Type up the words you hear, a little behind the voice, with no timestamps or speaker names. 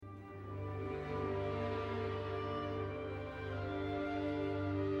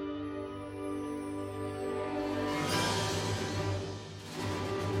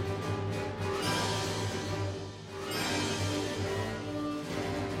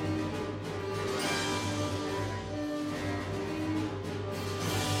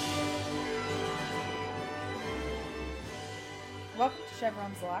Welcome to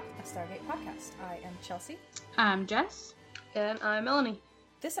Chevron's Lock, a Stargate podcast. I am Chelsea. I'm Jess. And I'm Melanie.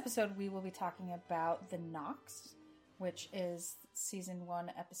 This episode we will be talking about The Nox, which is season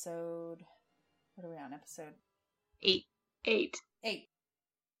 1, episode... What are we on? Episode 8. 8.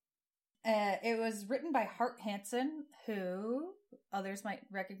 It was written by Hart Hanson, who others might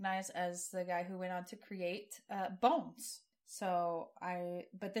recognize as the guy who went on to create Bones.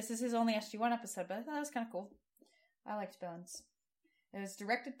 But this is his only SG-1 episode, but I thought that was kind of cool. I liked Bones. It was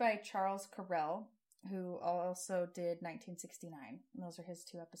directed by Charles Carrell, who also did 1969. And those are his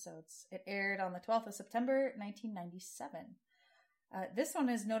 2 episodes. It aired on the 12th of September, 1997. This one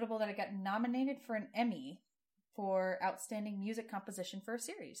is notable that it got nominated for an Emmy for Outstanding Music Composition for a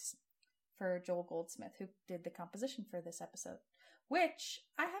Series for Joel Goldsmith, who did the composition for this episode. Which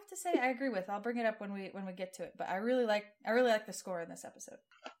I have to say I agree with. I'll bring it up when we get to it. But I really like the score in this episode.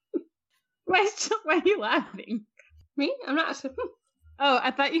 Why are you laughing? Me? I'm not. Oh,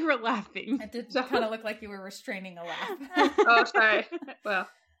 I thought you were laughing. It did kind of look like you were restraining a laugh. Oh, sorry. Well.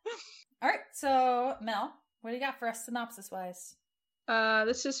 All right, so Mel, what do you got for us synopsis-wise?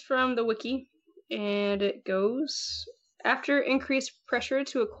 This is from the wiki, and it goes... After increased pressure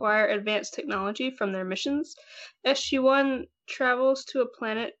to acquire advanced technology from their missions, SG-1 travels to a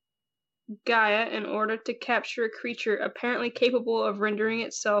planet, Gaia, in order to capture a creature apparently capable of rendering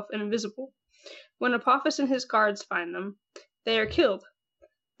itself invisible. When Apophis and his guards find them, they are killed,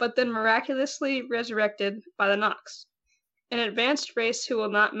 but then miraculously resurrected by the Nox, an advanced race who will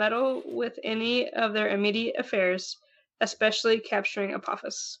not meddle with any of their immediate affairs, especially capturing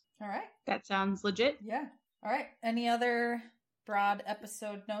Apophis. All right. That sounds legit. Yeah. All right. Any other broad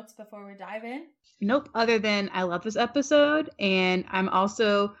episode notes before we dive in? Nope. Other than I love this episode, and I'm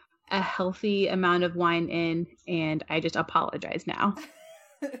also a healthy amount of wine in, and I just apologize now.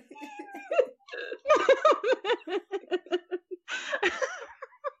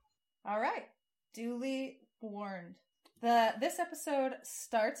 All right. Duly warned. This episode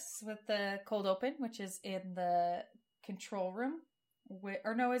starts with the cold open, which is in the control room.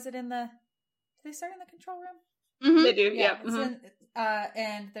 Is it in the... Do they start in the control room? Mm-hmm. They do, yeah. Mm-hmm.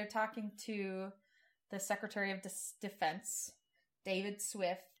 And they're talking to the Secretary of Defense, David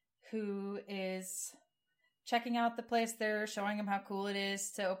Swift, who is checking out the place. They're showing him how cool it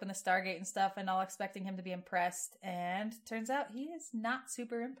is to open the Stargate and stuff, and all expecting him to be impressed. And turns out he is not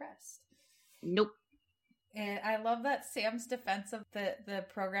super impressed. Nope. And I love that Sam's defense of the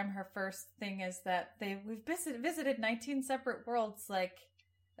program, her first thing is that we've visited 19 separate worlds. Like,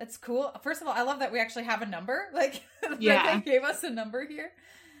 it's cool. First of all, I love that we actually have a number. Like, yeah. They gave us a number here.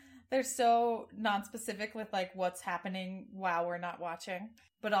 They're so non-specific with, like, what's happening while we're not watching.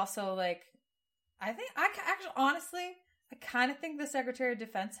 But also, like, I kind of think the Secretary of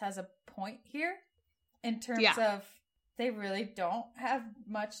Defense has a point here in terms of they really don't have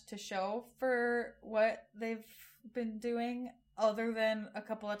much to show for what they've been doing other than a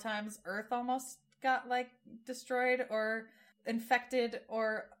couple of times Earth almost got, like, destroyed or infected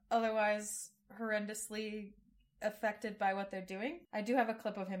or otherwise horrendously affected by what they're doing. I do have a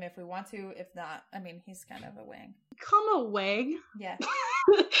clip of him if we want to. If not, I mean, he's kind of a wang. Come a wang? Yeah.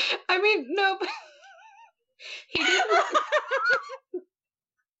 I mean, no, but... He didn't...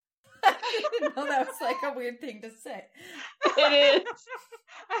 I didn't know that was like a weird thing to say. It is.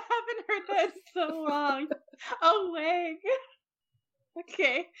 I haven't heard that in so long. A wang.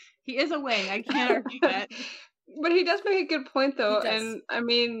 Okay. He is a wang. I can't argue that. But he does make a good point, though. And, I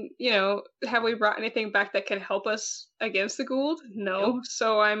mean, you know, have we brought anything back that could help us against the Goa'uld? No. Nope.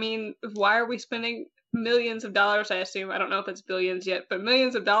 So, I mean, why are we spending millions of dollars, I assume? I don't know if it's billions yet, but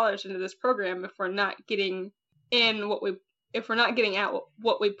millions of dollars into this program if we're not getting if we're not getting out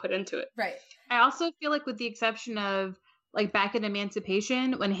what we put into it. Right. I also feel like with the exception of, like, back in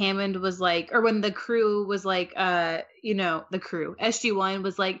Emancipation, when Hammond was like, or when the crew was like, the crew, SG-1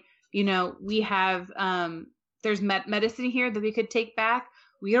 was like, we have, there's medicine here that we could take back.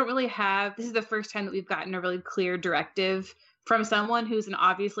 We don't really have, this is the first time that we've gotten a really clear directive from someone who's in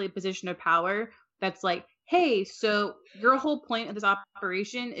obviously a position of power that's like, hey, so your whole point of this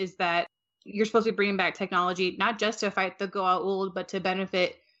operation is that you're supposed to be bringing back technology, not just to fight the Goa'uld, but to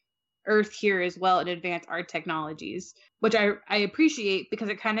benefit Earth here as well and advance our technologies, which I appreciate because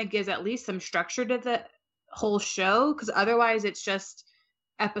it kind of gives at least some structure to the whole show, because otherwise it's just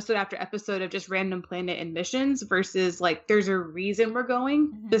episode after episode of just random planet and missions versus, like, there's a reason we're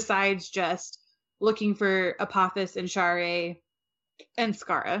going besides just looking for Apophis and Shara and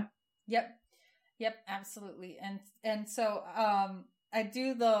Skara. Yep, absolutely. And so I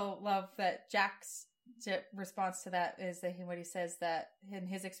do, though, love that Jack's response to that is that what he says that in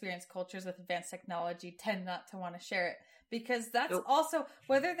his experience, cultures with advanced technology tend not to want to share it because that's Nope. also,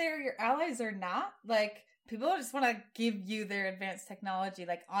 whether they're your allies or not, like, people just want to give you their advanced technology.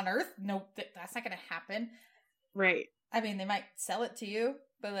 Like, on Earth, no, that's not going to happen. Right. I mean, they might sell it to you,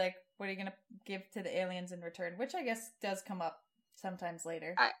 but, like, what are you going to give to the aliens in return? Which I guess does come up sometimes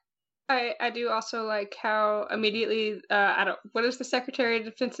later. I do also like how immediately what is the Secretary of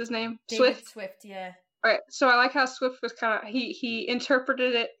Defense's name? David Swift, yeah. All right, so I like how Swift was kind of he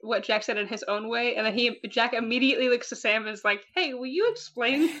interpreted it what Jack said in his own way, and then Jack immediately looks to Sam and is like, "Hey, will you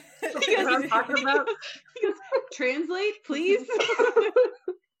explain what I'm talking about?" Translate, please.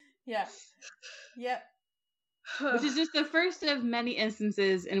 Yeah. Yep. Which is just the first of many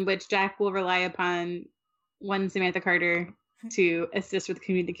instances in which Jack will rely upon one Samantha Carter to assist with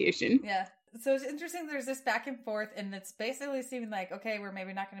communication. Yeah. So it's interesting, there's this back and forth, and it's basically seeming like, okay, we're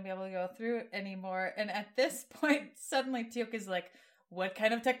maybe not going to be able to go through it anymore. And at this point, suddenly Teal'c is like, what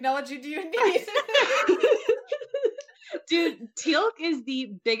kind of technology do you need? Dude, Teal'c is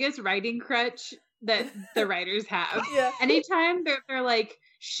the biggest writing crutch that the writers have. Yeah. Anytime they're like,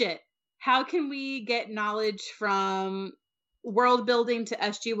 shit, how can we get knowledge from world building to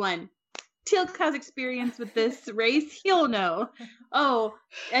SG-1? Teal'c has experience with this race. He'll know. Oh,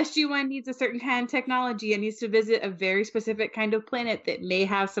 SG-1 needs a certain kind of technology and needs to visit a very specific kind of planet that may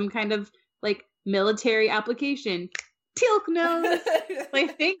have some kind of, like, military application. Teal'c knows.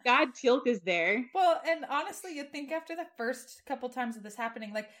 Like, thank God Teal'c is there. Well, and honestly, you'd think after the first couple times of this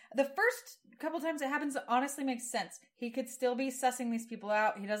happening, like, the first couple times it happens, it honestly makes sense. He could still be sussing these people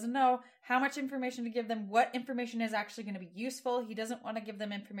out. He doesn't know how much information to give them, what information is actually going to be useful. He doesn't want to give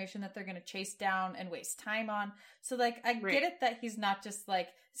them information that they're going to chase down and waste time on. So, like, I get it that he's not just, like,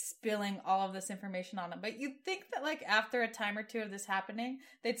 spilling all of this information on them. But you'd think that, like, after a time or two of this happening,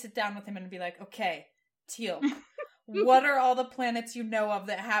 they'd sit down with him and be like, okay, Teal'c, what are all the planets you know of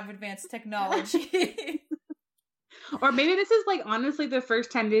that have advanced technology? Or maybe this is, like, honestly the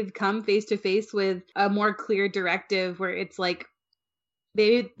first time they've come face to face with a more clear directive where it's like,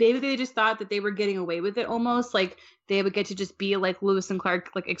 maybe they just thought that they were getting away with it almost. Like, they would get to just be like Lewis and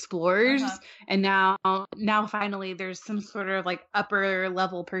Clark, like, explorers. Uh-huh. And now finally there's some sort of, like, upper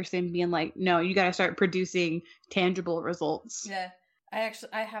level person being like, no, you got to start producing tangible results. Yeah.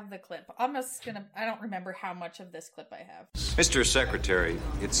 I have the clip. I don't remember how much of this clip I have. Mr. Secretary,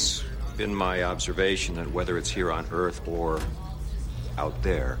 it's been my observation that whether it's here on Earth or out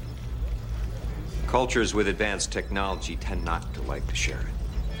there, cultures with advanced technology tend not to like to share it.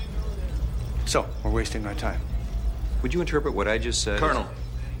 So, we're wasting our time. Would you interpret what I just said? Colonel.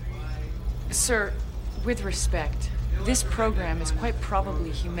 Sir, with respect, this program is quite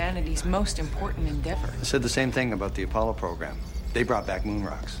probably humanity's most important endeavor. I said the same thing about the Apollo program. They brought back moon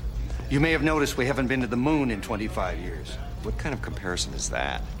rocks. You may have noticed we haven't been to the moon in 25 years. What kind of comparison is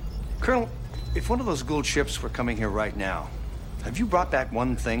that? Colonel, if one of those Gould ships were coming here right now, have you brought back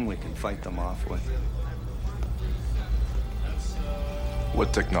one thing we can fight them off with?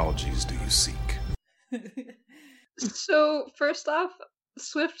 What technologies do you seek? So first off,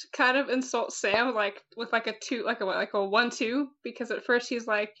 Swift kind of insults Sam like with like a 1-2, because at first he's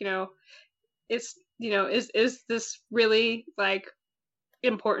like, is this really, like,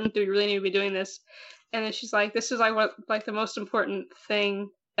 important? Do we really need to be doing this? And then she's like, this is like the most important thing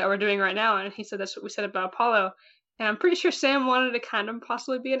that we're doing right now. And he said, that's what we said about Apollo. And I'm pretty sure Sam wanted to kind of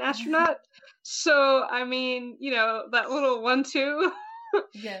possibly be an astronaut. So, I mean, that little 1-2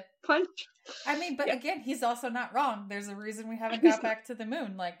 Yeah. punch. I mean, but again, he's also not wrong. There's a reason we haven't got back to the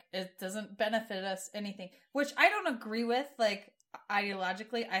moon. Like, it doesn't benefit us anything, which I don't agree with. Like,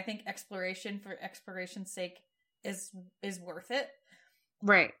 ideologically, I think exploration for exploration's sake is worth it.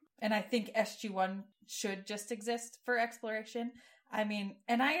 Right. And I think SG-1 should just exist for exploration. I mean,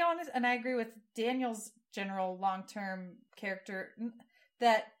 and I agree with Daniel's general long-term character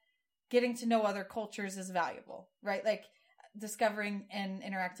that getting to know other cultures is valuable, right? Like, discovering and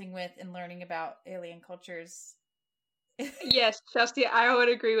interacting with and learning about alien cultures. Yes, Chelsea, I would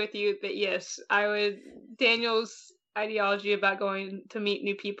agree with you that yes, Daniel's ideology about going to meet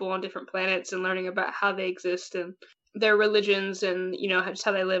new people on different planets and learning about how they exist and their religions and, just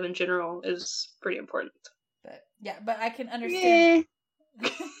how they live in general is pretty important. But I can understand.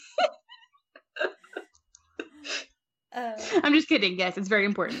 I'm just kidding. Yes, it's very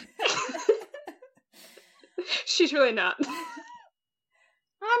important. She's really not.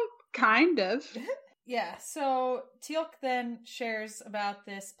 Kind of. Yeah, so Teal'c then shares about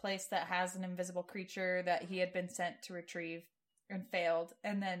this place that has an invisible creature that he had been sent to retrieve and failed,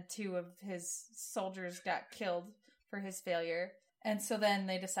 and then 2 of his soldiers got killed for his failure. And so then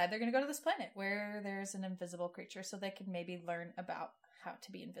they decide they're going to go to this planet where there's an invisible creature so they can maybe learn about how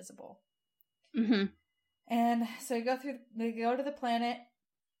to be invisible. Mm-hmm. And so they go to the planet,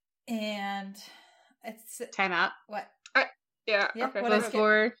 and it's Time out. what? Yeah. Yeah, Okay. what I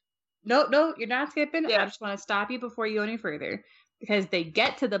Before, no, you're not skipping. Yeah. I just want to stop you before you go any further, because they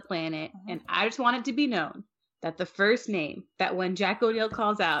get to the planet, Mhm. and I just want it to be known that the first name that when Jack O'Neill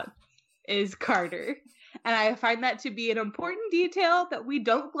calls out is Carter, and I find that to be an important detail that we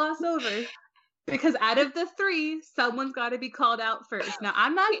don't gloss over, because out of the three, someone's got to be called out first. Now,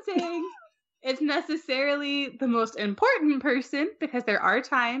 I'm not saying it's necessarily the most important person, because there are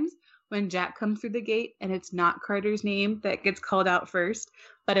times when Jack comes through the gate and it's not Carter's name that gets called out first.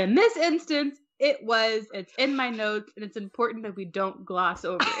 But in this instance, it's in my notes, and it's important that we don't gloss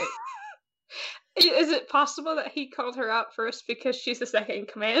over it. Is it possible that he called her out first because she's the second in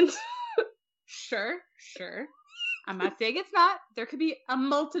command? Sure. I'm not saying it's not. There could be a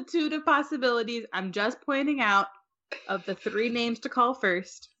multitude of possibilities. I'm just pointing out, of the three names to call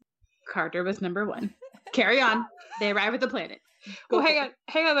first, Carter was number one. Carry on. They arrive at the planet. Well,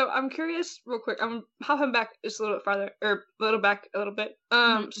 hang on though. I'm curious, real quick. I'm hopping back just a little bit farther, or a little bit.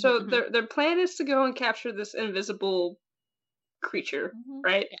 So their plan is to go and capture this invisible creature, Mhm.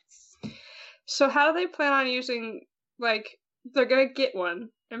 right? Yes. So how do they plan on using? Like, they're gonna get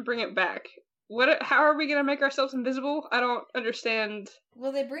one and bring it back. How are we gonna make ourselves invisible? I don't understand.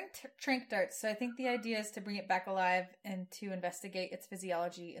 Well, they bring trank darts, so I think the idea is to bring it back alive and to investigate its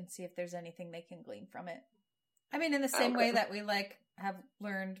physiology and see if there's anything they can glean from it. I mean, in the same way that we have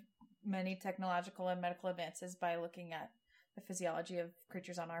learned many technological and medical advances by looking at the physiology of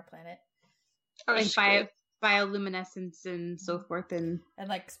creatures on our planet, Like bioluminescence and so forth, and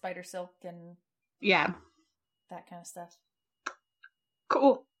like spider silk and yeah. that kind of stuff.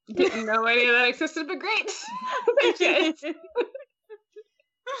 Cool. Didn't know any of that existed, but great. Appreciate it.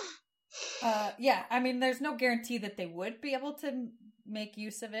 Yeah, I mean, there's no guarantee that they would be able to make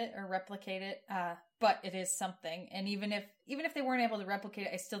use of it or replicate it, but it is something. And even if they weren't able to replicate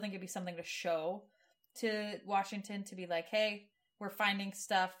it, I still think it'd be something to show to Washington, to be like, hey, we're finding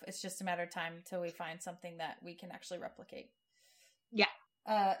stuff. It's just a matter of time until we find something that we can actually replicate. Yeah.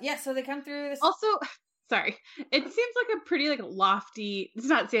 Yeah, so they come through this. Also, sorry, it seems like a pretty lofty. It's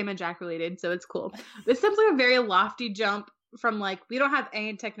not Sam and Jack related, so it's cool. This seems like a very lofty jump from we don't have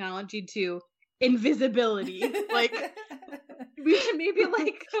any technology to invisibility. We should maybe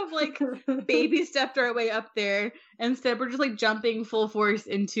have baby stepped our way up there. Instead, we're just jumping full force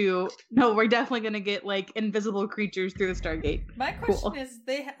into, no, we're definitely gonna get invisible creatures through the Stargate. My question is,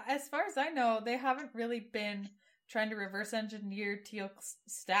 as far as I know, they haven't really been trying to reverse engineer Teal'c's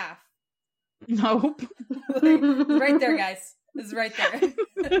staff. Nope. Right there, guys. It's right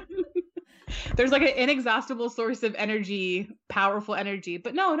there. There's an inexhaustible source of energy, powerful energy.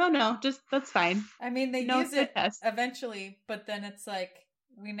 But no, just that's fine. I mean, they use it eventually, but then it's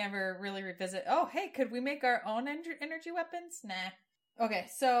we never really revisit. Oh, hey, could we make our own energy weapons? Nah. Okay,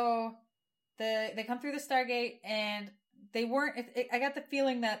 so they come through the Stargate, and they weren't. I got the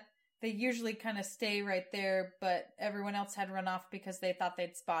feeling that they usually kind of stay right there, but everyone else had run off because they thought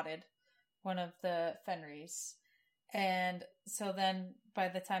they'd spotted one of the Fenris. And so then by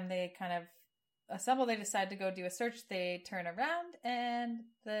the time they kind of assemble, they decide to go do a search. They turn around and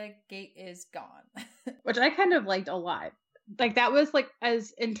the gate is gone. Which I kind of liked a lot. That was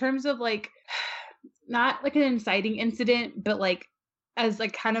as in terms of not an inciting incident, but as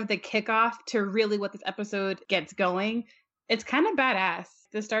kind of the kickoff to really what this episode gets going. It's kind of badass.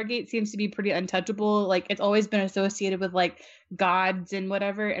 The Stargate seems to be pretty untouchable. It's always been associated with gods and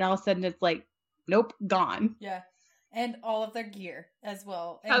whatever, and all of a sudden it's nope, gone. Yeah. And all of their gear as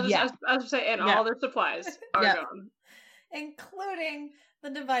well. I was saying, all their supplies are gone. Including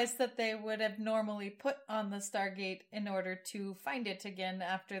the device that they would have normally put on the Stargate in order to find it again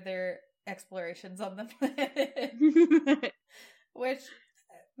after their explorations on the planet. Which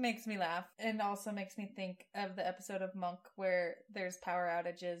makes me laugh, and also makes me think of the episode of Monk where there's power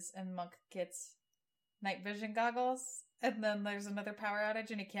outages and Monk gets night vision goggles, and then there's another power outage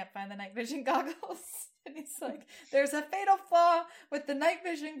and he can't find the night vision goggles. And he's like, there's a fatal flaw with the night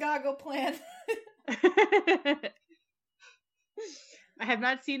vision goggle plan. I have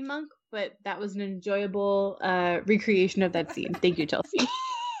not seen Monk, but that was an enjoyable recreation of that scene. Thank you, Chelsea.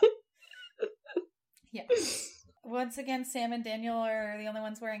 Yeah. Once again, Sam and Daniel are the only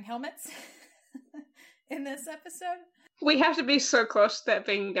ones wearing helmets in this episode. We have to be so close to that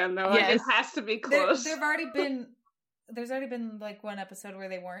being done, though. Yes. It has to be close. There's already been one episode where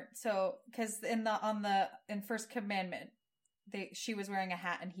they weren't. So, because in First Commandment, she was wearing a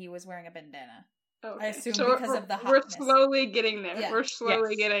hat and he was wearing a bandana. Okay. I assume because of the hotness. We're slowly getting there. Yeah. We're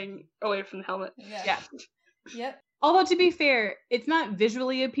slowly getting away from the helmet. Yeah. Yep. Although, to be fair, it's not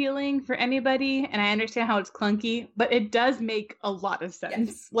visually appealing for anybody, and I understand how it's clunky, but it does make a lot of sense.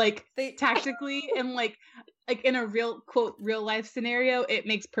 Yes. Like, tactically, and like in a real, quote, real life scenario, it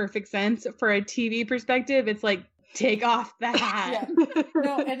makes perfect sense. For a TV perspective, it's like, take off the hat. Yeah.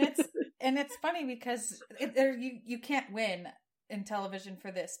 No, and it's funny because you can't win in television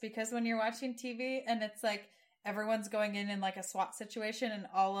for this, because when you're watching TV and it's like, everyone's going in like a SWAT situation and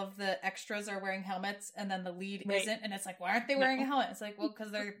all of the extras are wearing helmets and then the lead isn't. And it's like, why aren't they wearing a helmet? It's like, well,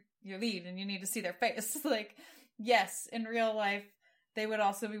 because they're your lead and you need to see their face. Like, yes, in real life, they would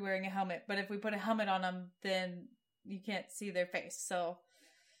also be wearing a helmet. But if we put a helmet on them, then you can't see their face. So,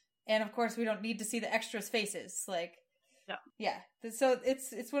 and of course, we don't need to see the extras' faces. Like, yeah. So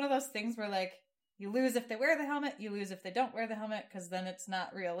it's one of those things where like, you lose if they wear the helmet, you lose if they don't wear the helmet, because then it's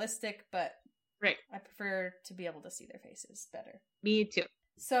not realistic, but right. I prefer to be able to see their faces better. Me too.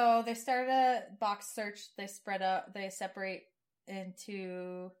 So they start a box search. They spread out. They separate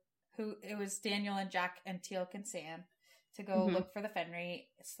into it was Daniel and Jack and Teal'c and Sam to go look for the Fenry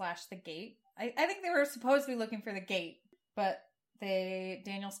 / the gate. I think they were supposed to be looking for the gate, but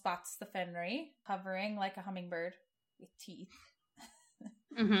Daniel spots the Fenry hovering like a hummingbird with teeth.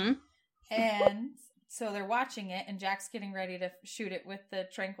 And so they're watching it, and Jack's getting ready to shoot it with the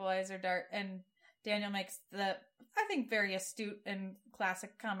tranquilizer dart, and Daniel makes the, I think, very astute and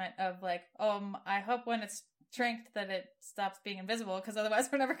classic comment of like, I hope when it's tranked that it stops being invisible, because otherwise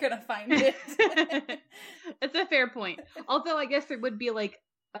we're never going to find it. That's a fair point. Although I guess there would be like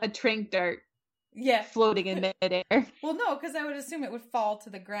a trank dart floating in midair. Well, no, because I would assume it would fall to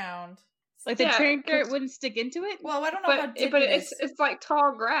the ground. Like the trank dart wouldn't stick into it? Well, I don't know how deep but it is. It's like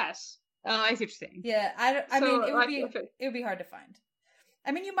tall grass. Oh, I see what you're saying. Yeah, I mean, it would be hard to find.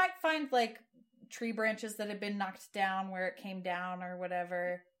 I mean, you might find like tree branches that have been knocked down where it came down or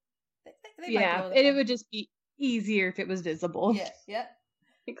whatever. They might it would just be easier if it was visible. Yeah.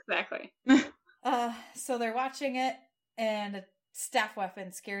 Exactly. So they're watching it, and a staff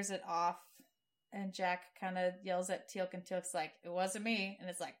weapon scares it off, and Jack kind of yells at Teal'c, and Teal'c's like, "It wasn't me," and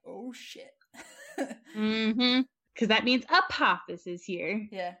it's like, "Oh shit." Because that means Apophis is here.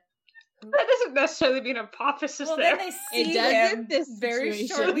 Yeah. That doesn't necessarily mean Apophis is there. Then they see it does him in this very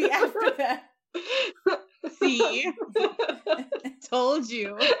situation. shortly after that. See? Told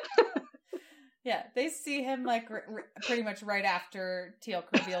you. Yeah, they see him like pretty much right after Teal'c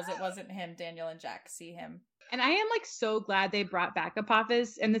reveals it wasn't him. Daniel and Jack see him. And I am like so glad they brought back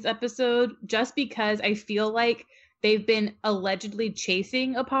Apophis in this episode, just because I feel like they've been allegedly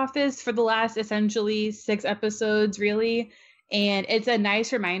chasing Apophis for the last essentially 6 episodes, really. And it's a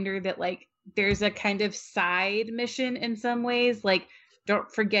nice reminder that like there's a kind of side mission in some ways. Like,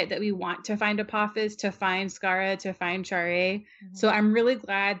 don't forget that we want to find Apophis, to find Skara, to find Sha're. So I'm really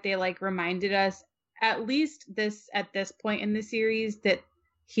glad they like reminded us, at least at this point in the series, that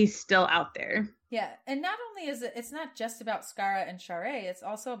he's still out there. Yeah, and not only is it's not just about Skara and Sha're, it's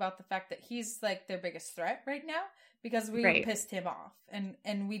also about the fact that he's like their biggest threat right now, because we pissed him off, and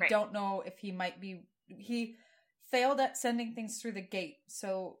we don't know if he failed at sending things through the gate,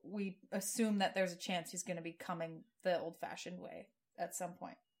 so we assume that there's a chance he's going to be coming the old-fashioned way at some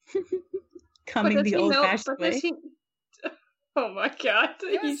point. Coming the old-fashioned way? Oh my god,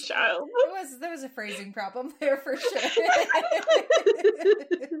 you child. There was a phrasing problem there for sure.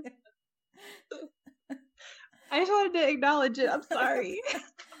 I just wanted to acknowledge it. I'm sorry.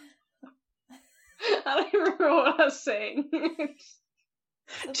 I don't even remember what I was saying.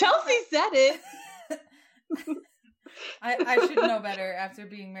 Chelsea said it. I should know better after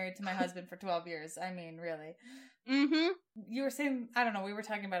being married to my husband for 12 years. I mean, really. You were saying, I don't know, we were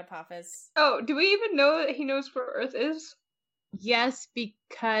talking about Apophis. Oh, do we even know that he knows where Earth is? Yes,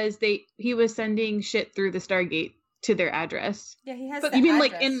 because he was sending shit through the Stargate to their address. Yeah, he has. But you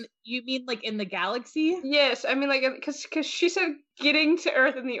mean like in the galaxy? Yes, I mean like because she said getting to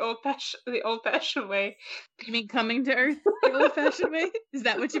Earth in the old fashioned way. You mean coming to Earth the old fashioned way? Is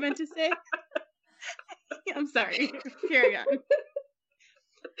that what you meant to say? I'm sorry. Carry on.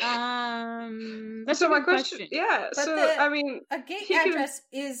 That's so my my question. Yeah. But so I mean, a gate address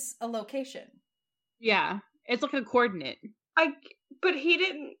is a location. Yeah, it's like a coordinate. But he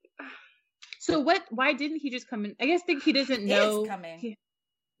didn't. So what? Why didn't he just come in? I guess he doesn't know. Is coming.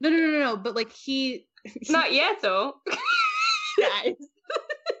 No. But like he. Not yet, though. Guys,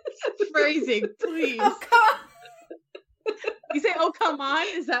 phrasing, please. Oh, come on. You say, "Oh, come on."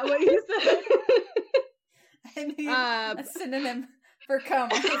 Is that what you said? I mean, a synonym for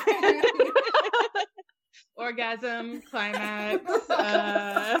come. Orgasm, climax.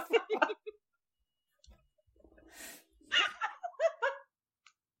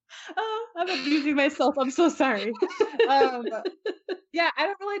 I'm abusing myself. I'm so sorry. Yeah, I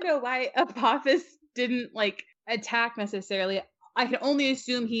don't really know why Apophis didn't like attack necessarily. I can only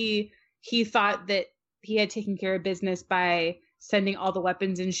assume he thought that he had taken care of business by sending all the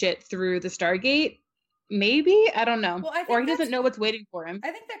weapons and shit through the Stargate. Maybe, I don't know. Well, I think or he doesn't know what's waiting for him.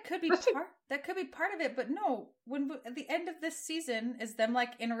 I think that could be part of it, but no. When at the end of this season is them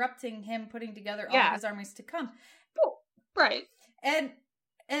like interrupting him putting together all of his armies to come. Oh, right. And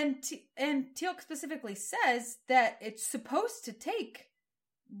Teal'c specifically says that it's supposed to take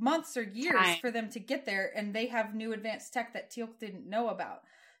months or years for them to get there, and they have new advanced tech that Teal'c didn't know about.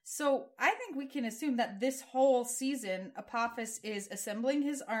 So I think we can assume that this whole season, Apophis is assembling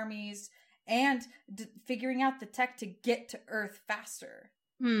his armies and figuring out the tech to get to Earth faster.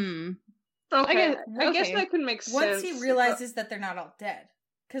 Okay, I guess that could make sense. Once he realizes that they're not all dead.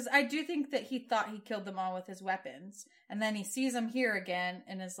 Because I do think that he thought he killed them all with his weapons. And then he sees them here again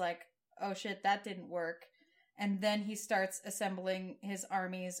and is like, oh shit, that didn't work. And then he starts assembling his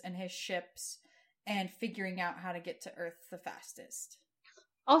armies and his ships and figuring out how to get to Earth the fastest.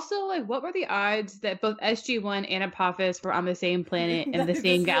 Also, like, what were the odds that both SG-1 and Apophis were on the same planet in the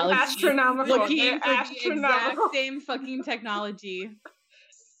same galaxy? Astronomical. Looking for the exact same fucking technology.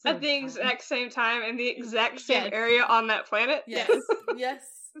 So at the exact same time in the exact same area on that planet? Yes. Yes.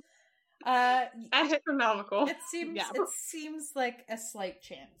 Astronomical. It seems like a slight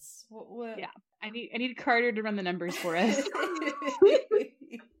chance. Yeah. I need Carter to run the numbers for us.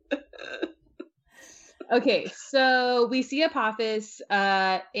 Okay, so we see Apophis,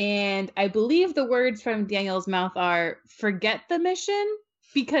 and I believe the words from Daniel's mouth are, forget the mission,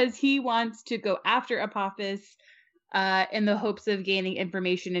 because he wants to go after Apophis in the hopes of gaining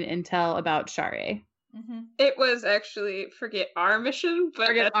information and intel about Share. Mm-hmm. It was actually forget our mission, but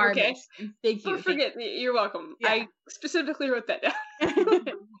forget our okay. Mission. Thank you. You're welcome. Yeah. I specifically wrote that down.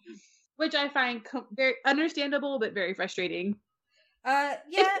 Which I find very understandable, but very frustrating.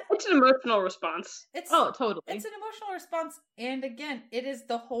 It's an emotional response. Totally. It's an emotional response, and again, it is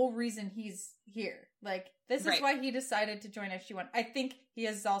the whole reason he's here. Like, this is why he decided to join SG-1. I think he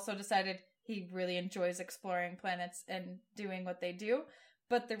has also decided he really enjoys exploring planets and doing what they do,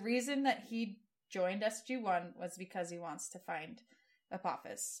 but the reason that he joined SG-1 was because he wants to find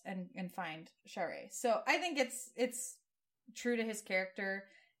Apophis and find Share. So I think it's true to his character,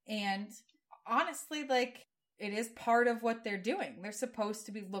 and honestly, like, it is part of what they're doing. They're supposed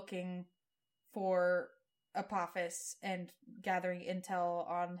to be looking for Apophis and gathering intel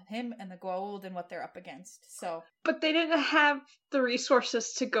on him and the Goa'uld and what they're up against. So, but they didn't have the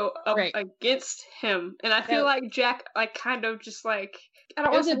resources to go up against him, and I feel like Jack, like, kind of just like I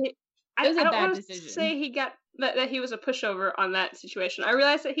don't want to say he got that he was a pushover on that situation. I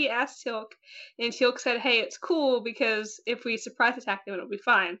realized that he asked Teal'c, and Teal'c said, "Hey, it's cool because if we surprise attack them, it'll be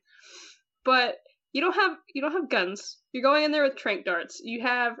fine." But you don't have guns. You're going in there with tranq darts. You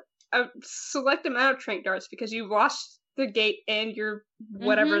have a select amount of tranq darts because you've lost the gate and your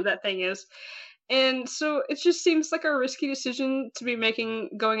whatever that thing is. And so it just seems like a risky decision to be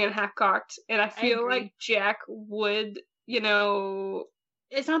making going in half-cocked. And I feel like Jack would,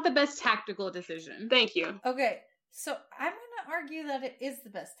 it's not the best tactical decision. Thank you. Okay, so I'm going to argue that it is the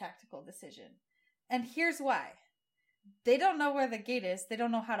best tactical decision. And here's why. They don't know where the gate is. They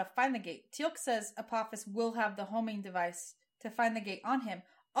don't know how to find the gate. Teal'c says Apophis will have the homing device to find the gate on him.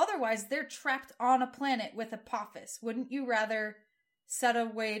 Otherwise, they're trapped on a planet with Apophis. Wouldn't you rather set a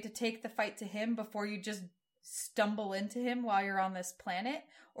way to take the fight to him before you just stumble into him while you're on this planet?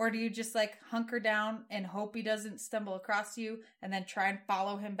 Or do you just, like, hunker down and hope he doesn't stumble across you and then try and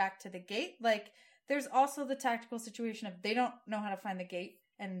follow him back to the gate? Like, there's also the tactical situation of they don't know how to find the gate,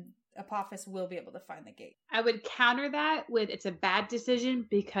 and Apophis will be able to find the gate. I would counter that with it's a bad decision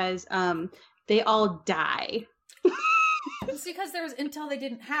because they all die. It's because there was intel they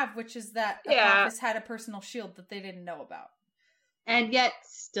didn't have, which is that Apophis had a personal shield that they didn't know about. And yet,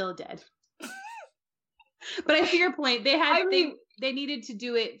 still dead. But I see your point. They needed to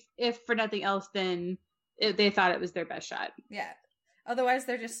do it, if for nothing else, then they thought it was their best shot. Yeah. Otherwise,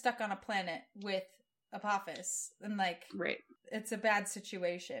 they're just stuck on a planet with Apophis. And, like, it's a bad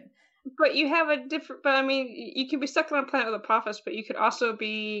situation. But you have you can be stuck on a planet with Apophis, but you could also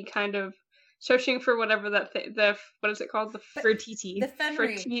be kind of searching for whatever what is it called? The Fenry. The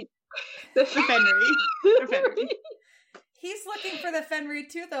Fenry. He's looking for the Fenry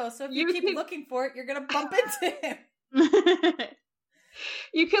too, though, so if you keep looking for it, you're going to bump into him.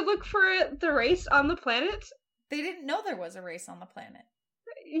 You could look for the race on the planet. They didn't know there was a race on the planet.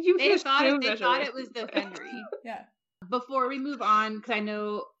 They thought it was the Fenry. Yeah. Before we move on, because I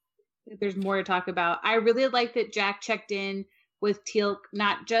know there's more to talk about, I really like that Jack checked in with Teal'c,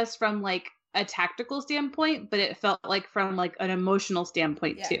 not just from like a tactical standpoint, but it felt like from like an emotional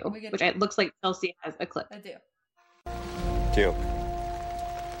standpoint too, which it looks like Chelsea has a clip. I do. Teal'c,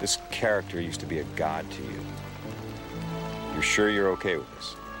 this character used to be a god to you. You're sure you're okay with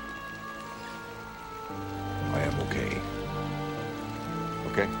this? I am okay.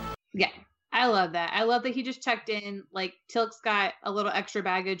 Okay? Yeah, I love that. I love that he just checked in. Like, Teal'c's got a little extra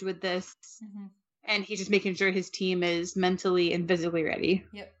baggage with this, and he's just making sure his team is mentally and physically ready.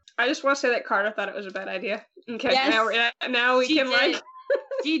 Yep. I just want to say that Carter thought it was a bad idea. Okay, Yes. now we can did. like.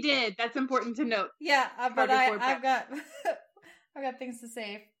 She did. That's important to note. Yeah, but Carter I've got I've got things to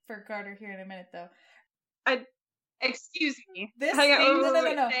say for Carter here in a minute, though. Excuse me. This Hang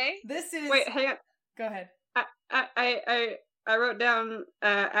on, no. Say? This is Wait, hang on. Go ahead. I wrote down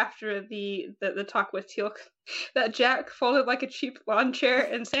after the talk with Teal'c that Jack folded like a cheap lawn chair,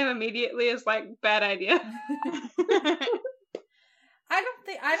 and Sam immediately is like, bad idea. I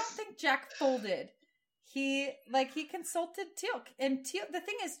don't think Jack folded. He consulted Teal'c, and the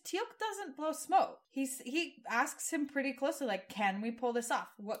thing is, Teal'c doesn't blow smoke. He asks him pretty closely, like, can we pull this off?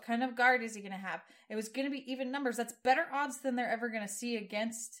 What kind of guard is he going to have? It was going to be even numbers. That's better odds than they're ever going to see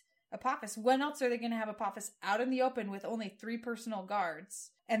against Apophis. When else are they going to have Apophis out in the open with only 3 personal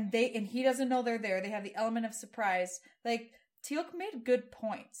guards? And he doesn't know they're there. They have the element of surprise. Like, Teal'c made good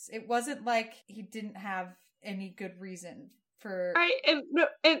points. It wasn't like he didn't have any good reason for.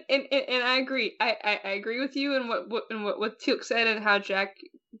 I agree. I agree with you and what Teal'c said and how Jack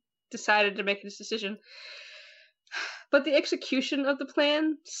decided to make this decision. But the execution of the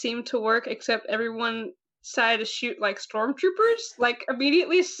plan seemed to work, except everyone decided to shoot like stormtroopers. Like,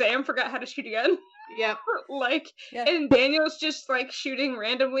 immediately Sam forgot how to shoot again. Yep. And Daniel's just like shooting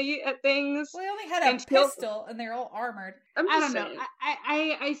randomly at things. Well, he only had a pistol and they're all armored. I don't know.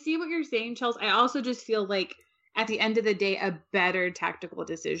 I see what you're saying, Chels. I also just feel like at the end of the day, a better tactical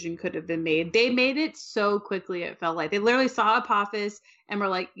decision could have been made. They made it so quickly, it felt like. They literally saw Apophis and were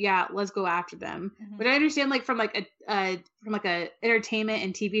like, yeah, let's go after them. Mm-hmm. But I understand, like, from a entertainment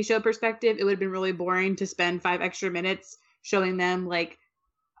and TV show perspective, it would have been really boring to spend 5 extra minutes showing them, like,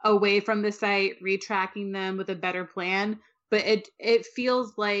 away from the site, retracking them with a better plan. But it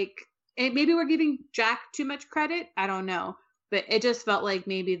feels like, maybe we're giving Jack too much credit. I don't know. But it just felt like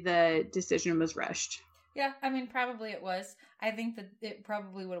maybe the decision was rushed. Yeah, I mean, probably it was. I think that it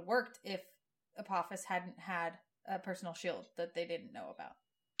probably would have worked if Apophis hadn't had a personal shield that they didn't know about.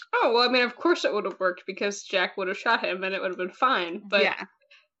 Oh, well, I mean, of course it would have worked because Jack would have shot him and it would have been fine. But, yeah.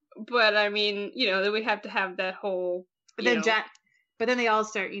 But I mean, then we'd have to have that whole. But then they all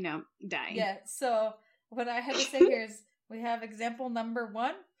start, dying. Yeah, so what I had to say here is we have example number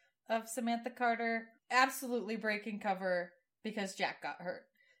 1 of Samantha Carter absolutely breaking cover because Jack got hurt.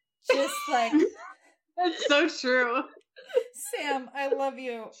 Just like. That's so true. Sam, I love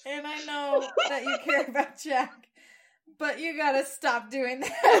you, and I know that you care about Jack, but you gotta stop doing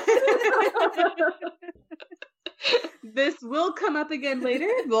that. This will come up again later,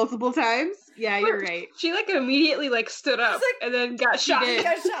 multiple times. Yeah, you're right. She immediately stood up and then got shot.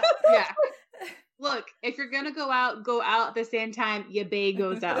 Yeah. Look, if you're gonna go out at the same time your bae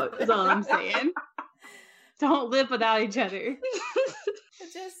goes out. Is all I'm saying. Don't live without each other.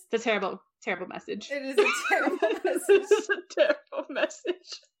 It's a terrible message. It is a terrible message. It's a terrible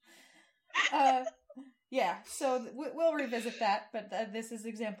message. Yeah, so we'll revisit that, but this is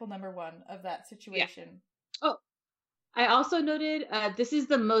example number 1 of that situation. Yeah. Oh, I also noted this is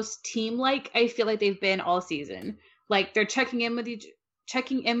the most team-like I feel like they've been all season. Like, they're checking in with each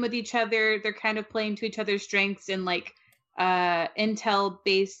other. They're kind of playing to each other's strengths and intel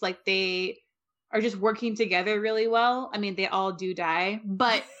based. Like, they are just working together really well. I mean, they all do die,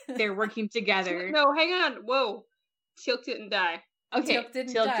 but they're working together. No, hang on. Whoa. Teal'c didn't die. Okay,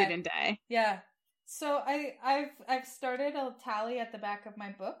 Teal'c didn't die. Yeah. So I've started a tally at the back of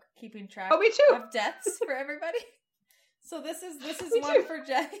my book, keeping track me too. of deaths for everybody. So this is one too. For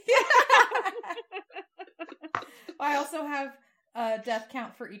Jen. I also have a death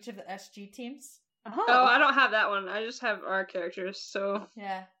count for each of the SG teams. Oh, I don't have that one. I just have our characters, so.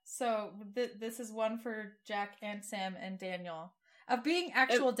 Yeah, so this is one for Jack and Sam and Daniel. Of being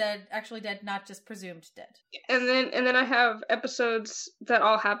actually dead, not just presumed dead. And then I have episodes that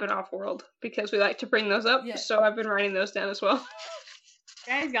all happen off-world, because we like to bring those up, so I've been writing those down as well.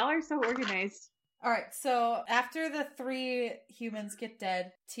 Guys, y'all are so organized. Alright, so after the 3 humans get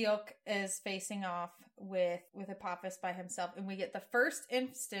dead, Teal'c is facing off with Apophis by himself, and we get the first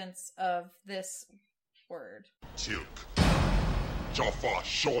instance of this word. Teal'c. Jaffa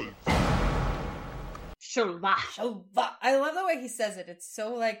Sholva. I love the way he says it. It's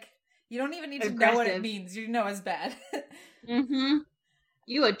so You don't even need to know what it Aggressive. means. You know it's bad. Mm-hmm.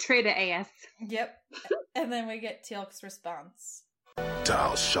 You a traitor ass. Yep. And then we get Teal'c's response.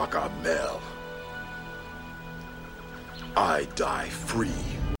 Tal Shaka Mel. I die free.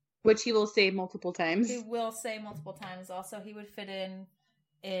 Which he will say multiple times. He will say multiple times. Also, he would fit in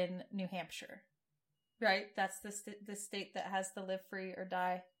New Hampshire. Right? That's the state that has to live free or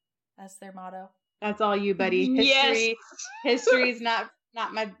die as their motto. That's all you, buddy. Yes. History is not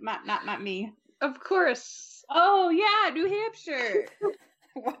me. Of course. Oh yeah, New Hampshire.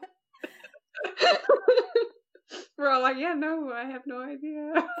 What? We're all like, yeah, no, I have no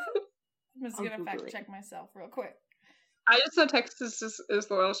idea. I'm just I'll gonna fact Google it. check myself real quick. I just know Texas is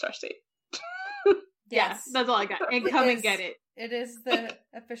the Lone Star State. Yes, That's all I got. And come and get it. It is the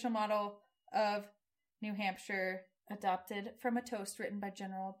official motto of New Hampshire, adopted from a toast written by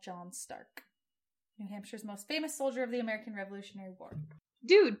General John Stark, New Hampshire's most famous soldier of the American Revolutionary War.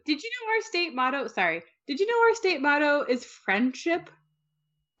 Dude, did you know our state motto? Sorry. Did you know our state motto is friendship?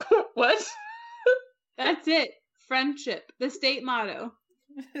 What? That's it. Friendship. The state motto.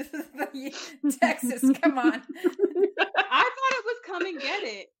 Texas, come on. I thought it was come and get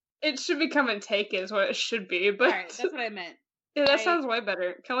it. It should be come and take it is what it should be, but Alright, that's what I meant. yeah, that I- sounds way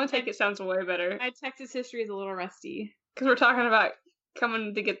better. Come and take it sounds way better. My Texas history is a little rusty. Because we're talking about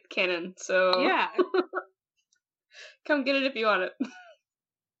coming to get the cannon, so Yeah. come get it if you want it.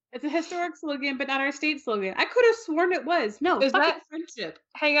 It's a historic slogan, but not our state slogan. I could have sworn it was. No, Is fucking that- friendship.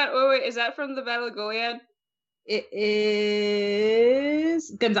 Hang on, wait, is that from the Battle of Goliad? It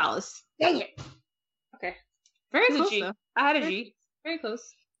is Gonzalez. Dang it! Very It's a close, G. though. I had a G. Very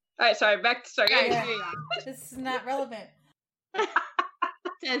close. Alright, sorry, back to start. Yeah. This is not relevant.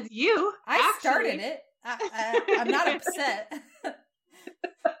 Says you. I actually. started it. I'm not upset.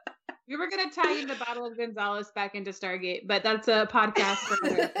 We were going to tie in the Battle of Gonzalez back into Stargate, but that's a podcast for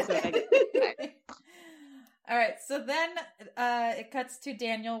another episode, I guess. All right, so then it cuts to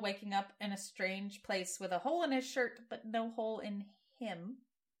Daniel waking up in a strange place with a hole in his shirt, but no hole in him.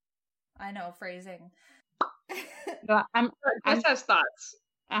 I know, phrasing. No, Chris has thoughts.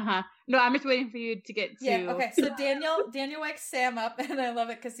 No, I'm just waiting for you to get to. Yeah, okay, so Daniel wakes Sam up, and I love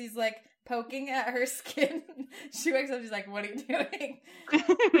it because he's like poking at her skin. She wakes up, she's like, what are you doing?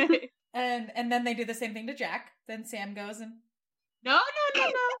 And then they do the same thing to Jack. Then Sam goes and No.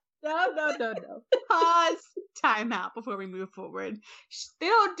 Pause. Time out before we move forward. They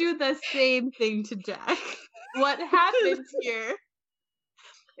don't do the same thing to Jack. What happens here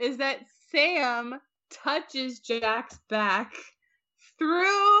is that Sam touches Jack's back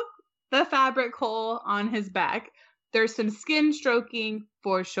through the fabric hole on his back. There's some skin stroking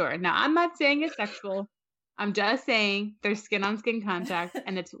for sure. Now, I'm not saying it's sexual. I'm just saying there's skin on skin contact,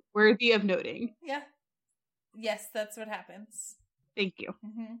 and it's worthy of noting. yeah. Yes, that's what happens. Thank you.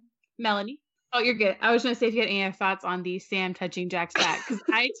 Mm-hmm. Melanie? Oh, you're good. I was going to say if you had any thoughts on the Sam touching Jack's back, because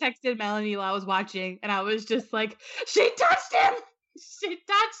I texted Melanie while I was watching, and I was just like, she touched him! She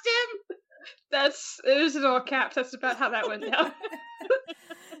touched him! It was in all caps. That's about how that went down.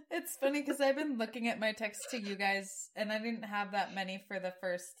 It's funny because I've been looking at my texts to you guys, and I didn't have that many for the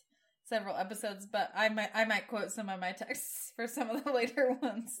first several episodes, but I might quote some of my texts for some of the later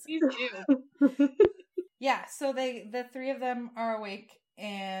ones. Please do. Yeah, so the three of them are awake,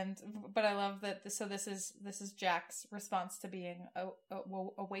 but I love that. So this is Jack's response to being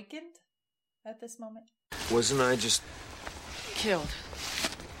awakened at this moment. Wasn't I just Killed.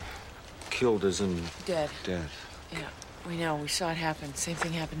 killed as in Dead. dead? Yeah, we know. We saw it happen. Same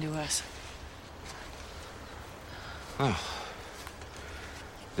thing happened to us. Oh.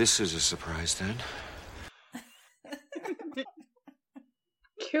 This is a surprise then.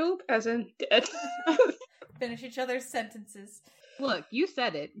 Killed as in dead. Finish each other's sentences. Look, you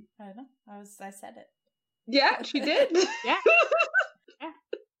said it. I don't know. I said it. Yeah, she did. Yeah.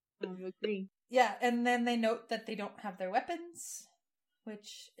 I agree. Yeah, and then they note that they don't have their weapons,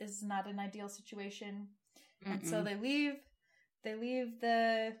 which is not an ideal situation. And so they leave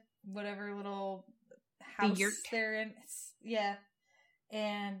the whatever little house yurt. they're in. Yeah.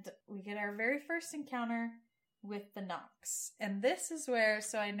 And we get our very first encounter with the Nox. And this is where,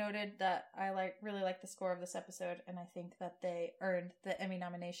 so I noted that I really like the score of this episode, and I think that they earned the Emmy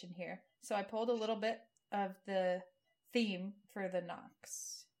nomination here. So I pulled a little bit of the theme for the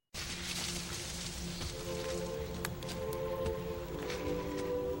Nox.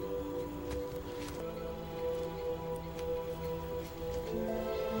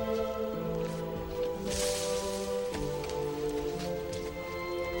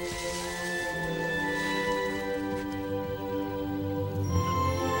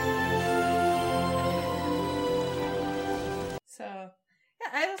 So, yeah,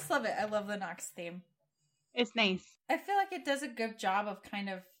 I just love it. I love the Nox theme. It's nice. I feel like it does a good job of kind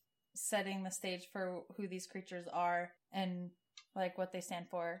of setting the stage for who these creatures are and like what they stand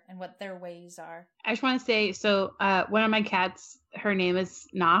for and what their ways are. I just want to say, so one of my cats, her name is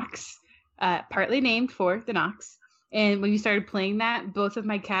Nox, partly named for the Nox. And when you started playing that, both of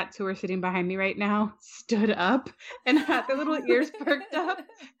my cats who are sitting behind me right now stood up and had their little ears perked up.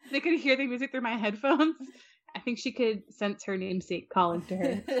 They could hear the music through my headphones. I think she could sense her namesake calling to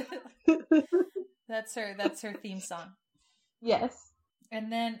her. That's her theme song. Yes.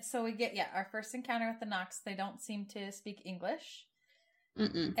 And then, so we get, our first encounter with the Nox. They don't seem to speak English.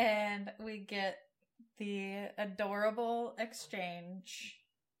 Mm-mm. And we get the adorable exchange.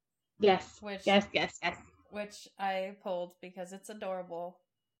 Yes. Which I pulled because it's adorable.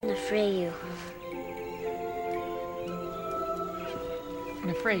 Nefreyu.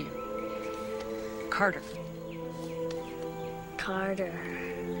 Nefreyu. Carter.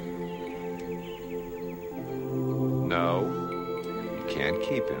 No, you can't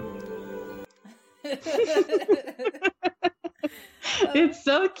keep him. It's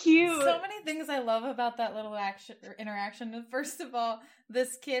so cute. So many things I love about that little interaction. First of all,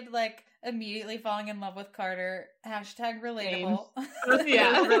 this kid like immediately falling in love with Carter. #relatable.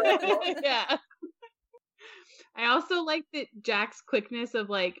 Yeah. I also like that Jack's quickness of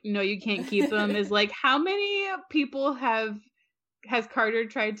like, no, you can't keep him is like, how many people has Carter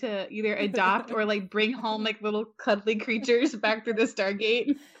tried to either adopt or like bring home like little cuddly creatures back through the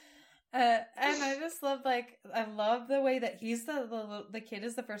Stargate? And I just love I love the way that he's the kid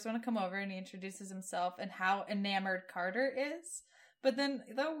is the first one to come over and he introduces himself and how enamored Carter is. But then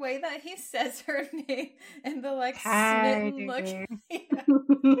the way that he says her name and the like smitten look.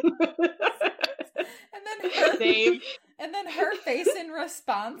 And then her face in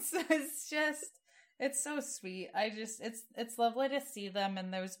response is just, it's so sweet. It's lovely to see them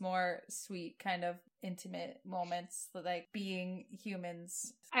in those more sweet kind of intimate moments, like being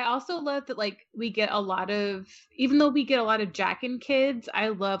humans. I also love that like we get a lot of, even though we get a lot of Jack and kids, I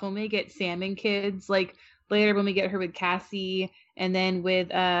love when we get Sam and kids, like later when we get her with Cassie and then with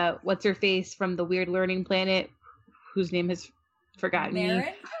what's her face from the Weird Learning Planet, whose name has forgotten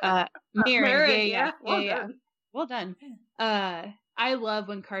Marin? me. Marin, yeah. Well done. I love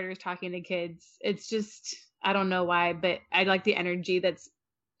when Carter's talking to kids. It's just, I don't know why, but I like the energy that's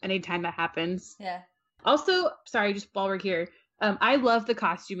anytime that happens. Yeah. Also, sorry, just while we're here, I love the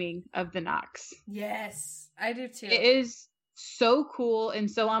costuming of the Nox. Yes, I do too. It is so cool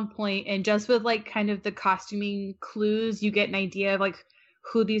and so on point, and just with like kind of the costuming clues, you get an idea of like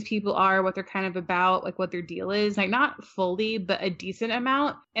who these people are, what they're kind of about, like what their deal is. Like not fully, but a decent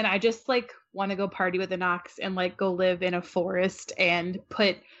amount. And I just like want to go party with the Nox and like go live in a forest and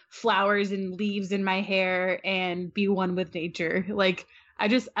put flowers and leaves in my hair and be one with nature. Like I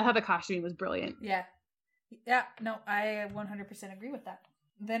thought the costuming was brilliant. Yeah. No, I 100% agree with that.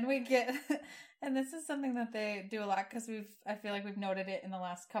 Then we get, and this is something that they do a lot because I feel like we've noted it in the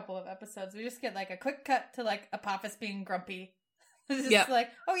last couple of episodes. We just get like a quick cut to like Apophis being grumpy. It's just like,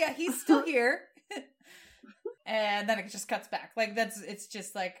 oh yeah, he's still here. And then it just cuts back. Like it's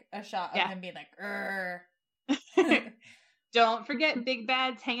just like a shot of him being like, "Urgh." Don't forget Big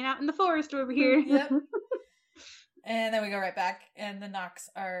Bad's hanging out in the forest over here. Yep. And then we go right back and the Nox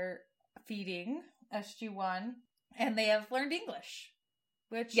are feeding SG-1 and they have learned English.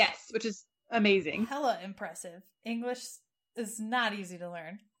 Which is amazing. Hella impressive. English is not easy to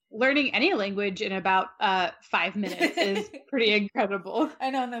learn. Learning any language in about 5 minutes is pretty incredible. I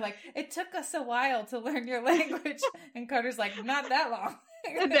know, and they're like, it took us a while to learn your language. And Carter's like, not that long.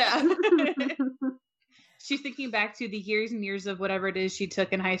 She's thinking back to the years and years of whatever it is she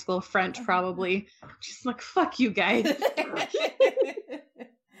took in high school, French probably. She's like, fuck you guys.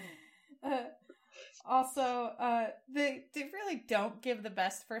 Also, they really don't give the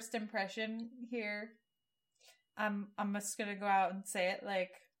best first impression here. I'm just gonna go out and say it,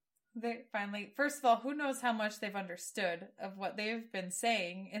 like, they finally, first of all, who knows how much they've understood of what they've been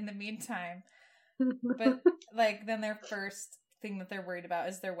saying in the meantime. But, like, then their first thing that they're worried about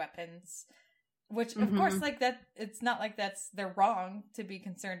is their weapons. Which, of course, like, that, it's not like they're wrong to be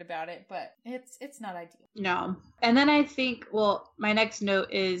concerned about it, but it's not ideal. No. And then I think, well, my next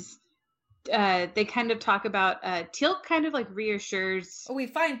note is, they kind of talk about, Teal'c kind of, like, reassures... Oh, we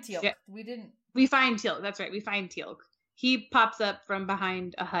find Teal'c. Yeah. We find Teal'c, that's right, we find Teal'c. He pops up from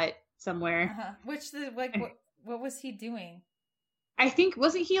behind a hut somewhere. What was he doing? I think,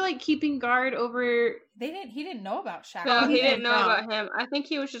 wasn't he like keeping guard over? He didn't know about Shaka. No, he didn't know about him. I think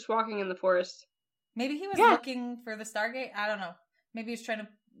he was just walking in the forest. Maybe he was looking for the Stargate. I don't know. Maybe he was trying to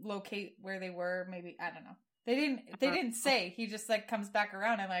locate where they were. Maybe, I don't know. They didn't say. He just like comes back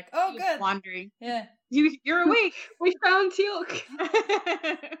around and like, oh, good. Wandering. Yeah. You're awake. We found Teal'c.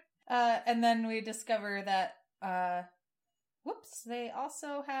 And then we discover that, they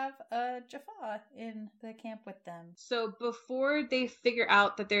also have Jaffa in the camp with them. So before they figure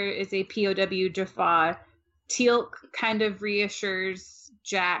out that there is a POW Jaffa, Teal'c kind of reassures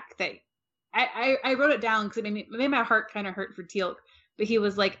Jack that I wrote it down because it made my heart kind of hurt for Teal'c. But he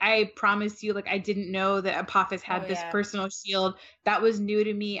was like, I promise you, like, I didn't know that Apophis had this personal shield. That was new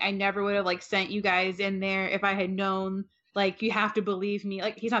to me. I never would have, like, sent you guys in there if I had known. Like, you have to believe me.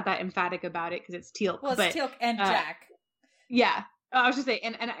 Like, he's not that emphatic about it because it's Teal'c. Well, it's Teal'c and Jack. Yeah. I was just saying,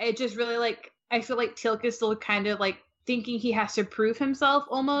 and it just really, like, I feel like Teal'c is still kind of, like, thinking he has to prove himself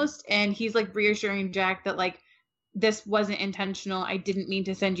almost. And he's, like, reassuring Jack that, like, this wasn't intentional. I didn't mean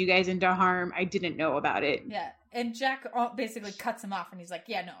to send you guys into harm. I didn't know about it. Yeah. And Jack basically cuts him off, and he's like,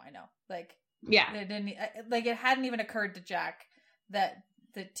 "Yeah, no, I know." Like, yeah, it didn't. Like, it hadn't even occurred to Jack that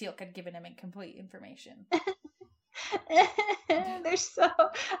Teal'c had given him incomplete information.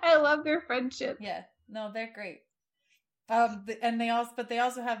 I love their friendship. Yeah, no, they're great. And they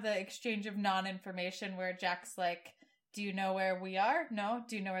also have the exchange of non-information where Jack's like, "Do you know where we are? No.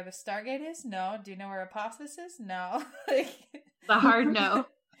 Do you know where the Stargate is? No. Do you know where Apophis is? No." The hard no.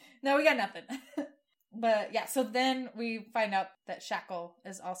 No, we got nothing. But yeah, so then we find out that Shackle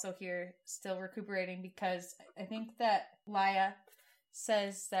is also here, still recuperating, because I think that Laia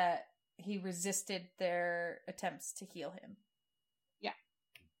says that he resisted their attempts to heal him. Yeah.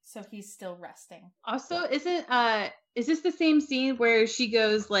 So he's still resting. Also, is this the same scene where she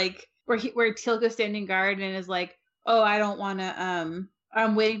goes like where Teal'c is standing guard and is like, "Oh, I don't want to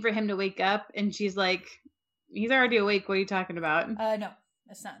I'm waiting for him to wake up," and she's like, "He's already awake. What are you talking about?" No.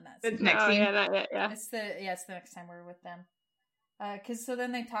 It's not in that scene. The next scene. Yeah, not yet, yeah. It's the next time we're with them. Because so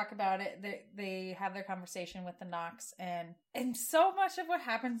then they talk about it. They have their conversation with the Nox, and so much of what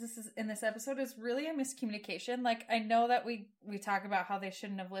happens in this episode is really a miscommunication. Like, I know that we talk about how they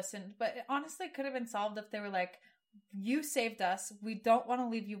shouldn't have listened, but it honestly could have been solved if they were like, "You saved us. We don't want to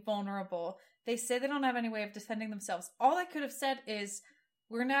leave you vulnerable." They say they don't have any way of defending themselves. All they could have said is,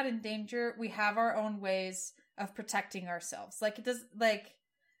 "We're not in danger. We have our own ways of protecting ourselves." Like, it does, like.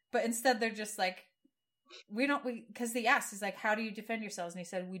 But instead, they're just like, because they asked, he's like, "How do you defend yourselves?" And he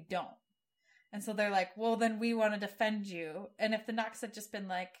said, "We don't." And so they're like, "Well, then we want to defend you." And if the Nox had just been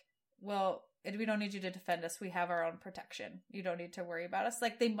like, "Well, we don't need you to defend us. We have our own protection. You don't need to worry about us."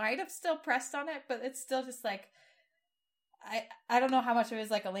 Like, they might have still pressed on it, but it's still just like, I don't know how much of it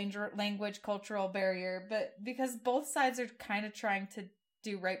is like a language cultural barrier, but because both sides are kind of trying to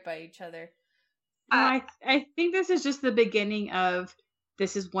do right by each other. I think this is just the beginning of,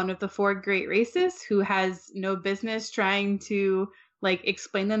 this is one of the 4 great races who has no business trying to like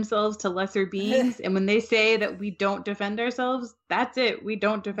explain themselves to lesser beings. And when they say that we don't defend ourselves, that's it. We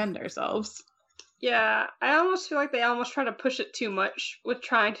don't defend ourselves. Yeah, I almost feel like they almost try to push it too much with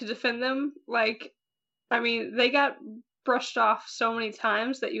trying to defend them. Like, I mean, they got brushed off so many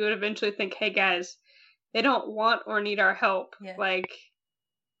times that you would eventually think, "Hey guys, they don't want or need our help. Yeah. Like,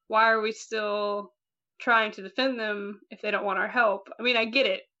 why are we still trying to defend them if they don't want our help?" I mean, I get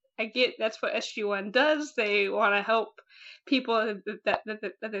it. That's what SG-1 does. They want to help people that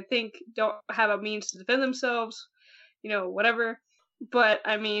they think don't have a means to defend themselves, whatever. But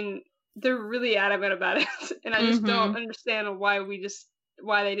I mean, they're really adamant about it, and I just don't understand why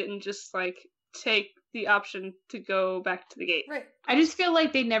they didn't just like take the option to go back to the gate. Right. I just feel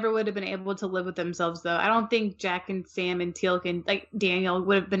like they never would have been able to live with themselves, though. I don't think Jack and Sam and Teal'c and like Daniel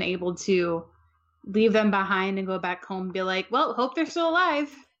would have been able to leave them behind and go back home and be like, "Well, hope they're still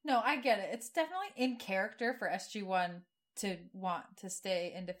alive." No, I get it. It's definitely in character for SG-1 to want to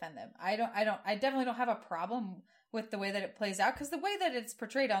stay and defend them. I definitely don't have a problem with the way that it plays out, because the way that it's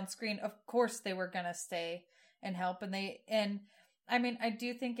portrayed on screen, of course they were going to stay and help. And I mean, I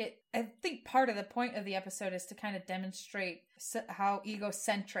think part of the point of the episode is to kind of demonstrate how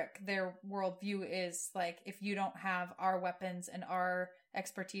egocentric their worldview is. Like, if you don't have our weapons and our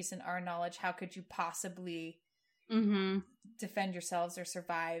expertise and our knowledge, how could you possibly defend yourselves or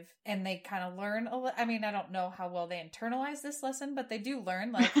survive? And they kind of learn I mean, I don't know how well they internalize this lesson, but they do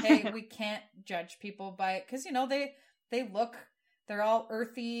learn, like, hey, we can't judge people by it, because they're all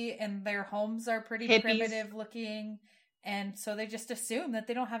earthy and their homes are pretty hippies, primitive looking, and so they just assume that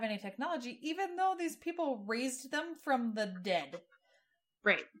they don't have any technology, even though these people raised them from the dead.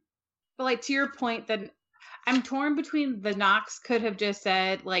 Right. But like, to your point, then I'm torn between the Nox could have just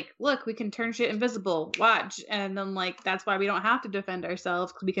said, like, "Look, we can turn shit invisible. Watch." And then, like, that's why we don't have to defend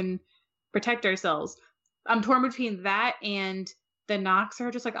ourselves, because we can protect ourselves. I'm torn between that and the Nox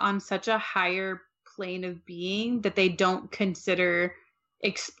are just, like, on such a higher plane of being that they don't consider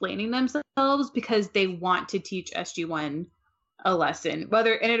explaining themselves because they want to teach SG-1 a lesson,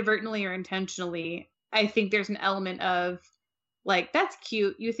 whether inadvertently or intentionally. I think there's an element of like, that's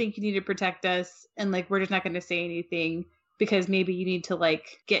cute. You think you need to protect us, and like, we're just not going to say anything because maybe you need to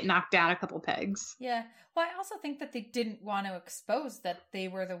like get knocked down a couple pegs. Yeah. Well, I also think that they didn't want to expose that they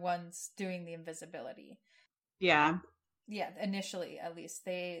were the ones doing the invisibility. Yeah. Yeah, initially at least.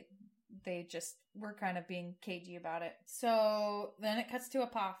 They just were kind of being cagey about it. So then it cuts to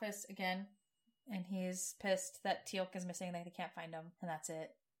Apophis again, and he's pissed that Teal'c is missing, they can't find him, and that's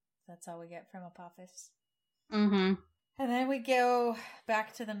it. That's all we get from Apophis. Mm-hmm. And then we go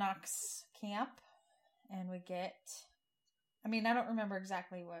back to the Nox camp, and we get... I mean, I don't remember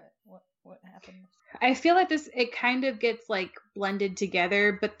exactly what happened. I feel like it kind of gets like blended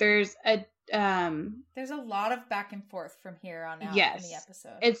together, but there's a lot of back and forth from here on out in the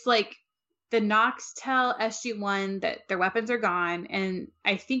episode. It's like the Nox tell SG-1 that their weapons are gone, and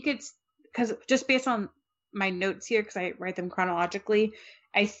I think it's because just based on my notes here, because I write them chronologically,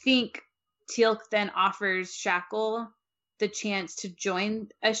 I think Teal'c then offers Shackle the chance to join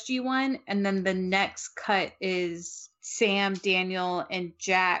SG-1, and then the next cut is Sam, Daniel, and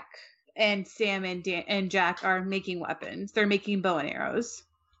Jack, and Sam and Jack are making weapons. They're making bow and arrows.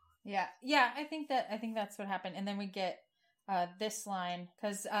 Yeah, I think that's what happened. And then we get this line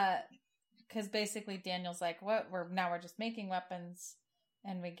because basically Daniel's like, "What? We're just making weapons,"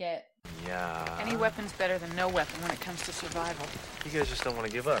 and we get any weapon's better than no weapon when it comes to survival. You guys just don't want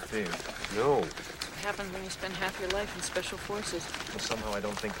to give up, do you? No. What happens when you spend half your life in special forces? Well, somehow I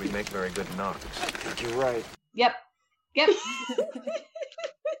don't think we make very good Nox. I think you're right. Yep.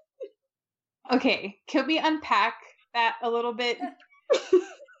 Okay, can we unpack that a little bit?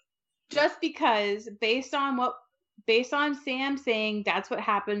 Just because based on Sam saying that's what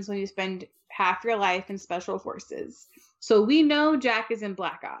happens when you spend half your life in special forces. So we know Jack is in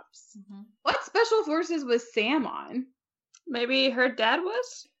Black Ops. Mm-hmm. What special forces was Sam on? Maybe her dad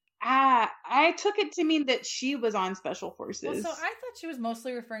was? I took it to mean that she was on special forces. Well, so I thought she was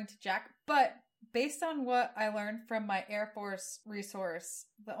mostly referring to Jack, but based on what I learned from my Air Force resource,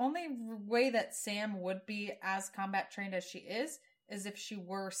 the only way that Sam would be as combat trained as she is if she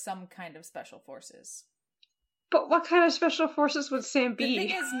were some kind of special forces. But what kind of special forces would Sam be? The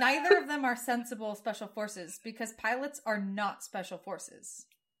thing is, neither of them are sensible special forces because pilots are not special forces.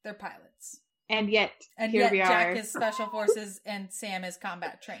 They're pilots. And yet we are. Jack is special forces and Sam is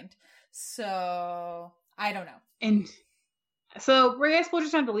combat trained. So, I don't know. And so we're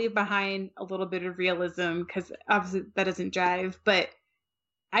just trying to leave behind a little bit of realism because obviously that doesn't jive. But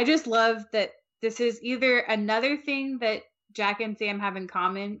I just love that this is either another thing that Jack and Sam have in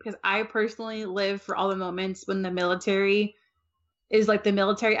common, because I personally live for all the moments when the military is like the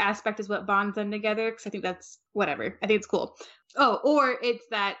military aspect is what bonds them together, because I think that's whatever. I think it's cool. Oh, or it's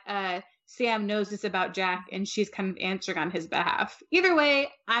that Sam knows this about Jack and she's kind of answering on his behalf. Either way,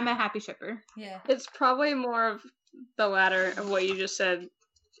 I'm a happy shipper. Yeah. It's probably more of the latter of what you just said,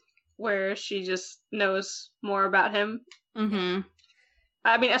 where she just knows more about him. Mm-hmm.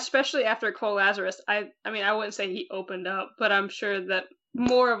 I mean, especially after Cole Lazarus, I mean, I wouldn't say he opened up, but I'm sure that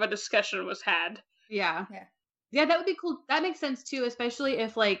more of a discussion was had. Yeah, that would be cool. That makes sense too, especially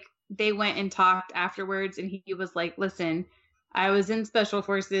if like they went and talked afterwards and he was like, listen, I was in special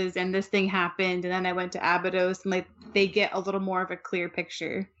forces and this thing happened and then I went to Abydos, and like they get a little more of a clear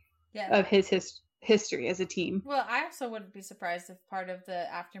picture of his history as a team. Well, I also wouldn't be surprised if part of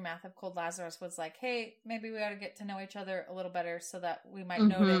the aftermath of Cold Lazarus was like, hey, maybe we ought to get to know each other a little better so that we might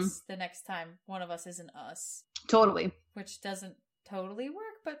notice the next time one of us isn't us. Totally. Which doesn't totally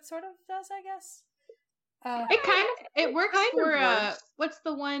work, but sort of does, I guess. It works for what's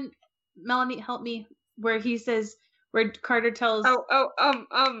the one, Melanie, help me, where he says, where Carter tells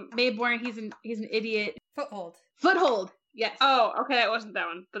Mayborn he's an idiot. Foothold. Yes. Oh, okay, that wasn't that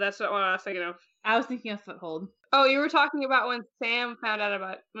one, but that's what I was thinking of. I was thinking of Foothold. Oh, you were talking about when Sam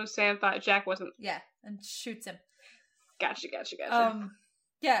thought Jack wasn't. Yeah, and shoots him. Gotcha.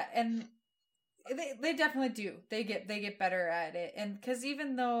 Yeah, and they definitely do. They get better at it, and because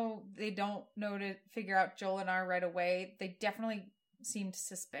even though they don't know to figure out Joel and R right away, they definitely seemed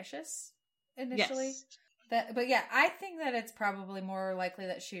suspicious initially. Yes. But yeah, I think that it's probably more likely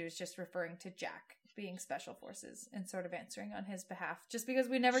that she was just referring to Jack being special forces and sort of answering on his behalf, just because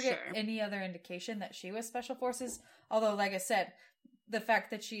we never get any other indication that she was special forces. Although, like I said, the fact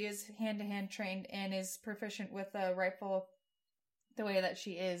that she is hand-to-hand trained and is proficient with a rifle the way that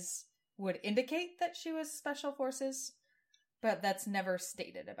she is would indicate that she was special forces, but that's never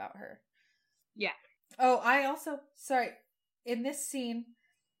stated about her. Yeah. Oh, I also, in this scene,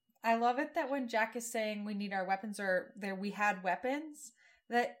 I love it that when Jack is saying we need our weapons, or there we had weapons,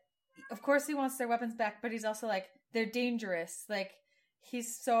 that of course he wants their weapons back, but he's also like, they're dangerous. Like,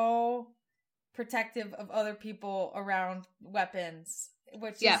 he's so protective of other people around weapons,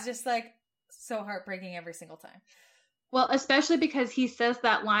 which is just like so heartbreaking every single time. Well, especially because he says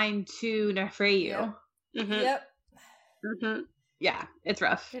that line to Nefreyu. Yep. Yep. Mm-hmm. Yeah, it's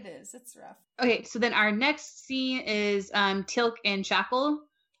rough. It is. It's rough. Okay, so then our next scene is Teal'c and Shackle.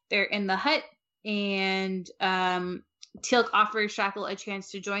 They're in the hut, and Teal'c offers Shackle a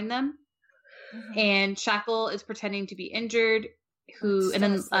chance to join them. Mm-hmm. And Shackle is pretending to be injured. And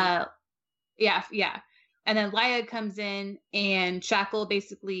then Laia comes in, and Shackle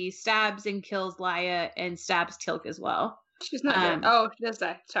basically stabs and kills Laia and stabs Teal'c as well. She's not dead. Oh, she does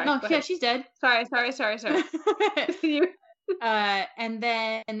die. Sorry. No, yeah, she's dead. Sorry. And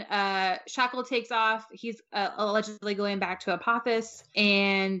then Shackle takes off. He's allegedly going back to Apophis,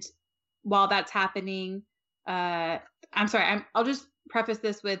 and while that's happening, I'll just preface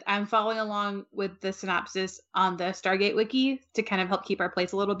this with, I'm following along with the synopsis on the Stargate wiki to kind of help keep our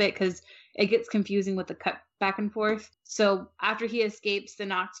place a little bit, because it gets confusing with the cut back and forth. So after he escapes, the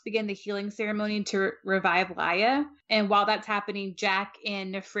Nox begin the healing ceremony to revive Laia, and while that's happening, Jack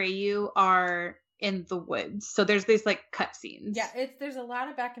and Nefreyu are in the woods. So there's these like cutscenes. Yeah, there's a lot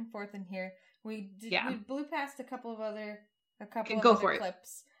of back and forth in here. We blew past a couple of other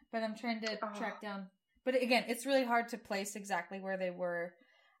clips, but I'm trying to track down. But again, it's really hard to place exactly where they were.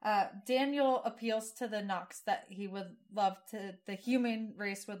 Daniel appeals to the Nox that the human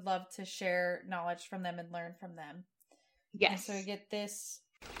race would love to share knowledge from them and learn from them. Yes. And so we get this.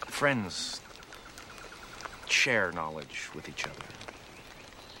 Friends share knowledge with each other.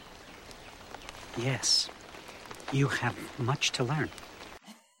 Yes. You have much to learn.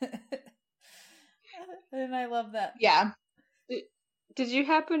 And I love that. Yeah. Did you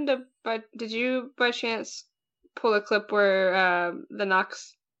by chance pull a clip where the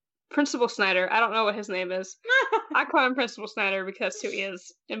Nox, Principal Snyder, I don't know what his name is. I call him Principal Snyder because who he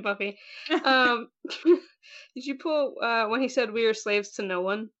is in Buffy. Did you pull when he said we are slaves to no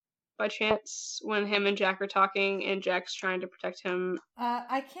one by chance, when him and Jack are talking and Jack's trying to protect him?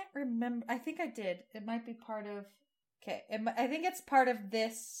 I can't remember. I think I did. It might be part of. Okay, I think it's part of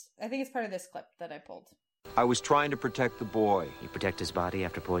this. I think it's part of this clip that I pulled. I was trying to protect the boy. You protect his body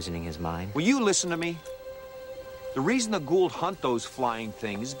after poisoning his mind? Will you listen to me? The reason the Goa'uld hunt those flying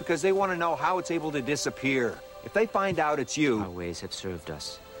things is because they want to know how it's able to disappear. If they find out it's you... Our ways have served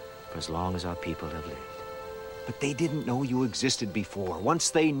us for as long as our people have lived. But they didn't know you existed before. Once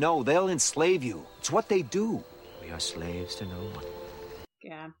they know, they'll enslave you. It's what they do. We are slaves to no one.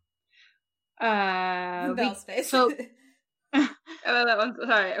 Yeah. Bell's face. So... that one.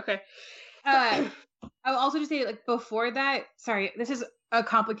 Sorry, okay. I will also just say, like, before that, sorry, this is a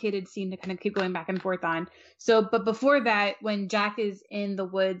complicated scene to kind of keep going back and forth on. So, but before that, when Jack is in the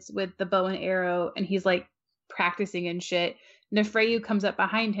woods with the bow and arrow and he's like practicing and shit, Nefreyu comes up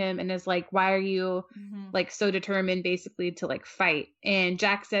behind him and is like, why are you like so determined basically to like fight? And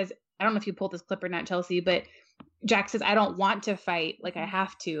Jack says, I don't know if you pulled this clip or not, Chelsea, but Jack says, I don't want to fight. Like, I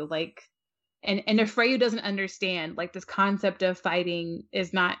have to, like, and Nefreyu doesn't understand, like, this concept of fighting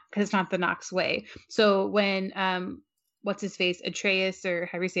is not, because it's not the Nox way. So when, what's his face, Atreus, or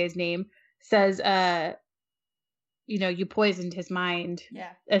however you say his name, says, you know, you poisoned his mind.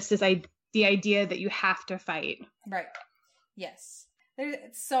 Yeah. It's just the idea that you have to fight. Right. Yes. There's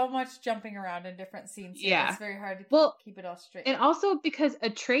so much jumping around in different scenes here. Yeah. It's very hard to keep it all straight. And also because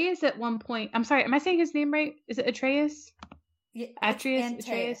Atreus at one point, I'm sorry, am I saying his name right? Is it Atreus? Yeah,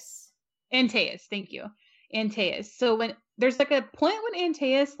 Atreus? Antaeus, thank you. Antaeus. So when there's like a point when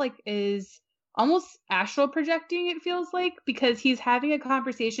Antaeus like is almost astral projecting, it feels like, because he's having a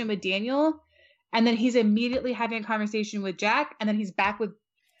conversation with Daniel and then he's immediately having a conversation with Jack and then he's back with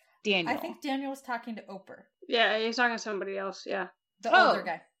Daniel. I think Daniel was talking to Oprah. Yeah, he's talking to somebody else, yeah. The older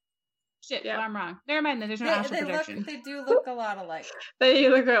guy. Shit, yeah. Well, I'm wrong. Never mind then, there's no astral projection. They do look a lot alike. They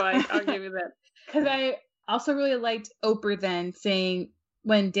look alike, I'll give you that. Because I also really liked Oprah then saying,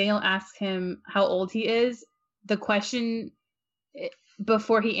 when Daniel asks him how old he is, the question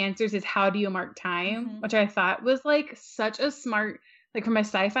before he answers is, how do you mark time? Which I thought was like such a smart, like from a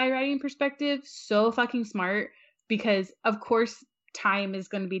sci-fi writing perspective, so fucking smart, because of course time is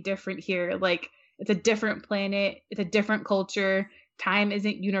going to be different here. Like, it's a different planet, it's a different culture. Time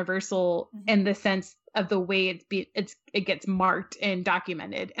isn't universal in the sense of the way it gets marked and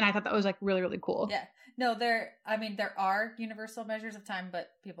documented. And I thought that was like really, really cool. Yeah. No, there are universal measures of time, but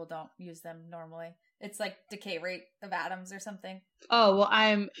people don't use them normally. It's like decay rate of atoms or something. Oh, well,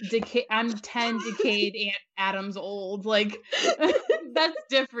 I'm 10 decayed atoms old. Like, That's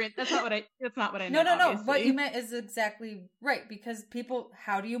different. That's not what I No. meant. Obviously. What you meant is exactly right, because people,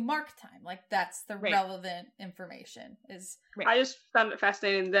 how do you mark time? Like, that's the relevant information. Is I just found it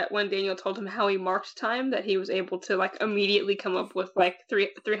fascinating that when Daniel told him how he marked time, that he was able to like immediately come up with like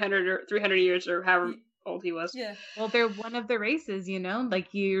 300 years or however old he was. Yeah. Well, they're one of the races, you know? Like,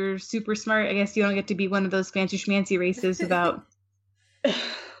 you're super smart. I guess you don't get to be one of those fancy schmancy races without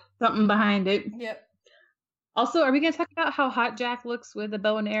something behind it. Yep. Also, are we going to talk about how hot Jack looks with a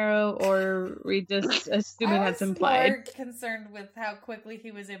bow and arrow, or are we just assuming that's implied? I was more concerned with how quickly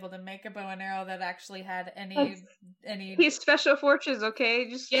he was able to make a bow and arrow that actually had any. He's special forces, okay?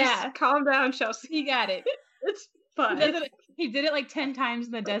 Just calm down, Chelsea. He got it. It's fine. He did it like 10 times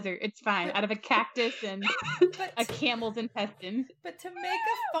in the desert. It's fine. Out of a cactus and a camel's intestine. But to make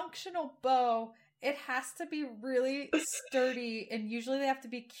a functional bow, it has to be really sturdy, and usually they have to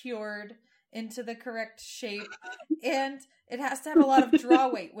be cured into the correct shape, and it has to have a lot of draw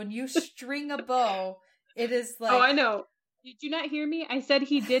weight. When you string a bow, it is like... Oh, I know. Did you not hear me? I said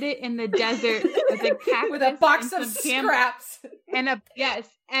he did it in the desert with a cactus with a box of scraps. And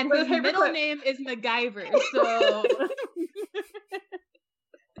and his middle name is MacGyver, so...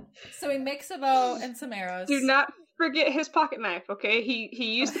 So he makes a bow and some arrows. Do not forget his pocket knife, okay?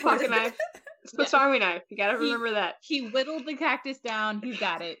 He used the pocket knife. Swiss Army knife. You gotta remember that. He whittled the cactus down. He's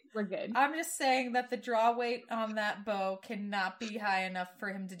got it. We're good. I'm just saying that the draw weight on that bow cannot be high enough for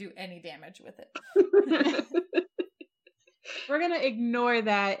him to do any damage with it. We're gonna ignore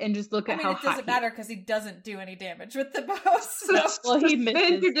that and just look at how hot. It doesn't matter because he doesn't do any damage with the bow. So. Well, he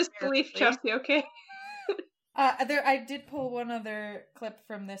misses. Your disbelief, Chelsea. Okay. I did pull one other clip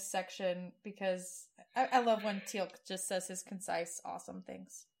from this section because I love when Teal'c just says his concise, awesome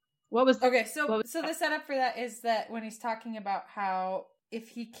things. What was so the setup for that is that when he's talking about how if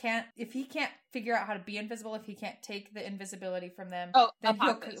he can't figure out how to be invisible, if he can't take the invisibility from them, then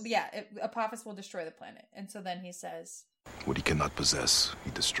Apophis. Apophis will destroy the planet. And so then he says, what he cannot possess,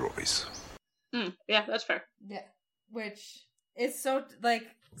 he destroys. Yeah, that's fair. Yeah, which is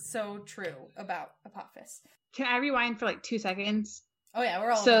so true about Apophis. Can I rewind for like 2 seconds? Oh yeah,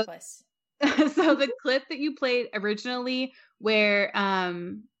 we're all over the place. So the clip that you played originally where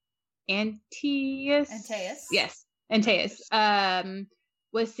Antaeus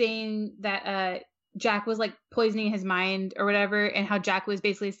was saying that Jack was like poisoning his mind or whatever, and how Jack was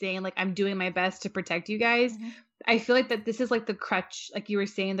basically saying like, I'm doing my best to protect you guys. Mm-hmm. I feel like that this is like the crutch, like you were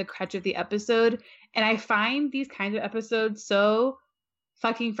saying, the crutch of the episode. And I find these kinds of episodes so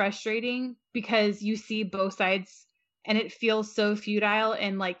fucking frustrating because you see both sides and it feels so futile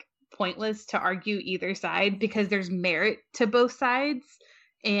and like pointless to argue either side because there's merit to both sides.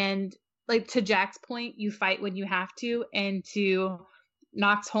 And like to Jack's point, you fight when you have to, and to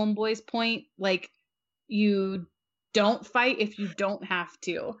Nox Homeboy's point, like you don't fight if you don't have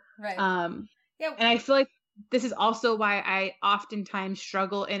to. Right. Yeah. And I feel like this is also why I oftentimes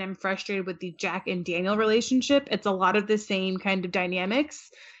struggle and am frustrated with the Jack and Daniel relationship. It's a lot of the same kind of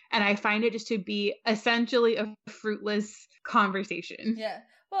dynamics, and I find it just to be essentially a fruitless conversation. Yeah.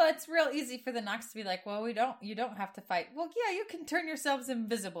 Well, it's real easy for the Nox to be like, well, you don't have to fight. Well, yeah, you can turn yourselves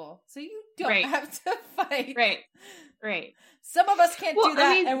invisible, so you don't have to fight. Right. Some of us can't do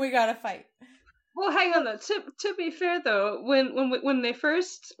that, and we gotta fight. Well, hang on though. To be fair though, when they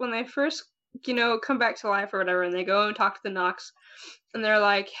first come back to life or whatever, and they go and talk to the Nox, and they're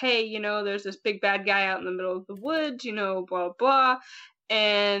like, hey, there's this big bad guy out in the middle of the woods, blah blah,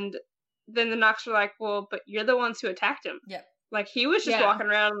 and then the Nox are like, well, but you're the ones who attacked him. Yep. Like, he was just walking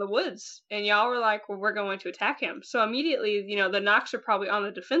around in the woods, and y'all were like, well, we're going to attack him. So immediately, the Nox are probably on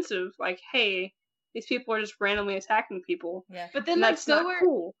the defensive, like, hey, these people are just randomly attacking people. Yeah. But then, like,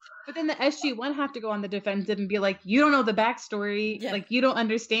 cool. But then the SG-1 have to go on the defensive and be like, you don't know the backstory. Yeah. Like, you don't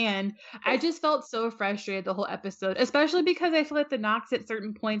understand. I just felt so frustrated the whole episode, especially because I feel like the Nox at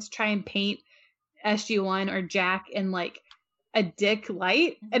certain points try and paint SG-1 or Jack in, like, a dick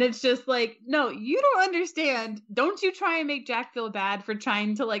light, and it's just like, no, you don't understand. Don't you try and make Jack feel bad for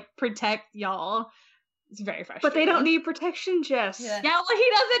trying to like protect y'all. It's very frustrating. But they don't need protection, Jess. Yeah, well, he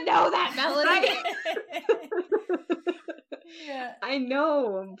doesn't know that, Melody. Yeah, I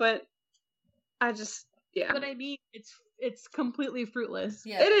know, but I just But I mean, it's completely fruitless.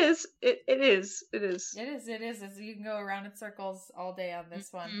 Yeah, it is. It is. As you can go around in circles all day on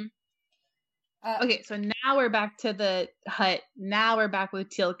this one. Okay, so now we're back to the hut. Now we're back with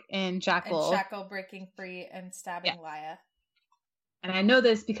Teal'c and Jackal. And Shackle breaking free and stabbing Laya. And I know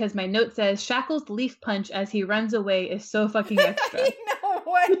this because my note says Shackle's leaf punch as he runs away is so fucking extra. I know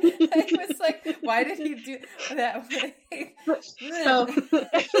what? I was like, why did he do that way? So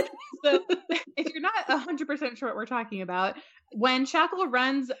if you're not 100% sure what we're talking about, when Shackle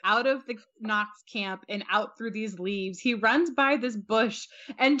runs out of the Nox camp and out through these leaves, he runs by this bush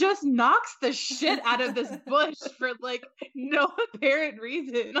and just knocks the shit out of this bush for like no apparent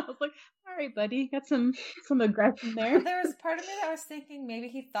reason. I was like, all right, buddy, got some aggression there. There was part of me that was thinking maybe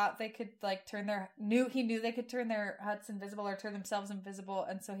he thought they could like knew they could turn their huts invisible or turn themselves invisible,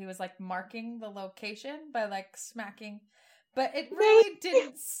 and so he was like marking the location by like smacking. But it really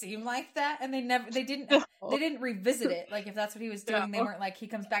didn't seem like that, and they didn't revisit it. Like if that's what he was doing, they weren't like he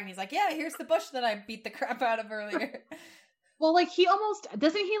comes back and he's like, yeah, here's the bush that I beat the crap out of earlier. Well, like he almost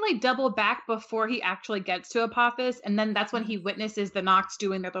doesn't he like double back before he actually gets to Apophis, and then that's when he witnesses the Nox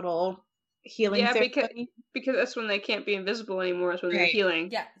doing their little healing. Yeah, because that's when they can't be invisible anymore. Is when they're healing.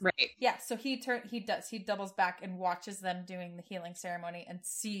 Yeah, right. Yeah, so he doubles back and watches them doing the healing ceremony and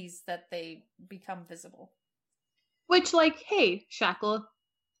sees that they become visible. Which, like, hey, Shackle,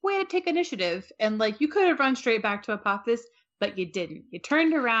 way to take initiative. And, like, you could have run straight back to Apophis, but you didn't. You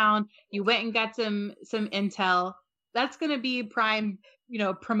turned around, you went and got some intel. That's going to be prime,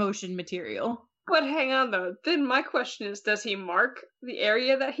 promotion material. But hang on, though. Then my question is, does he mark the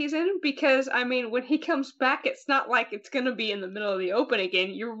area that he's in? Because, I mean, when he comes back, it's not like it's going to be in the middle of the open again.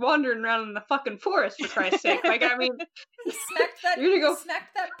 You're wandering around in the fucking forest, for Christ's sake. Like, I mean... He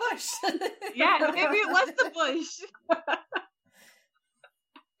smacked that bush. Yeah, maybe it was the bush.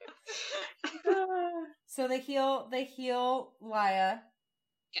 So they heal Laya.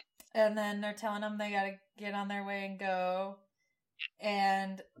 And then they're telling them they gotta get on their way and go.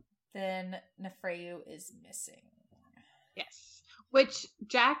 And then Nefreyu is missing. Yes. Which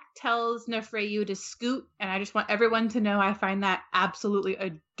Jack tells Nefreyu to scoot, and I just want everyone to know I find that absolutely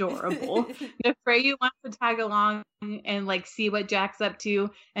adorable. Nefreyu wants to tag along and like see what Jack's up to,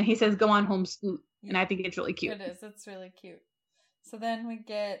 and he says, "Go on home, scoot." And I think it's really cute. It is. It's really cute. So then we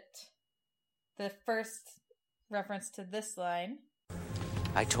get the first reference to this line.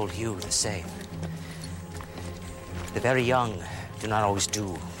 I told you the same. The very young do not always do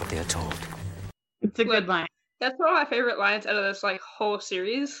what they are told. It's a good line. That's one of my favorite lines out of this like whole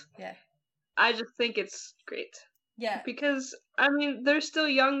series. Yeah. I just think it's great. Yeah. Because I mean, they're still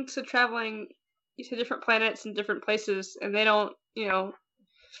young to traveling to different planets and different places, and they don't,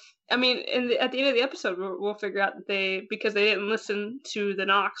 I mean, at the end of the episode, we'll figure out that because they didn't listen to the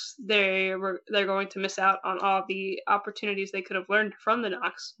Nox, they're going to miss out on all the opportunities they could have learned from the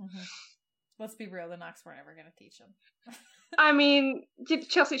Nox. Mm-hmm. Let's be real, the Nox were never going to teach them. I mean,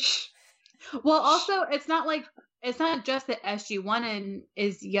 Chelsea. Shh. Well, also, it's not just that SG-1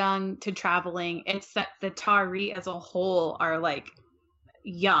 is young to traveling. It's that the Tari as a whole are like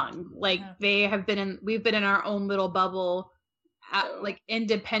young. Like we've been in our own little bubble, like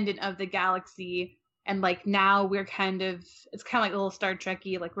independent of the galaxy. And like now it's kind of like a little Star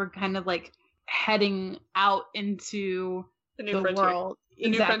Trek-y. Like we're kind of like heading out into the new frontier. World. The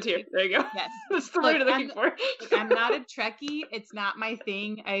new frontier. There you go. Yes. That's the word I'm looking for. I'm not a Trekkie. It's not my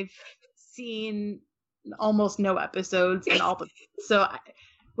thing. I've seen almost no episodes and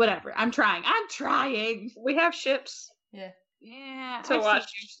whatever. I'm trying. We have ships. Yeah. To watch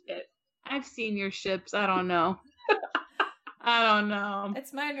it. I've seen your ships. I don't know.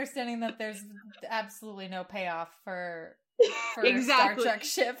 It's my understanding that there's absolutely no payoff for exactly. Star Trek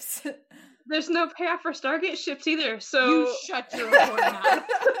ships. There's no payoff for Stargate ships either, so... You shut your mouth.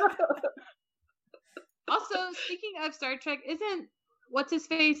 Also, speaking of Star Trek, isn't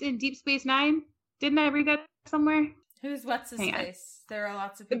what's-his-face in Deep Space Nine? Didn't I read that somewhere? Who's what's-his-face? There are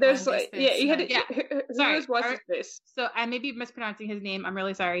lots of people There's in Deep Space Nine. Sorry. Who's what's-his-face? So I may be mispronouncing his name. I'm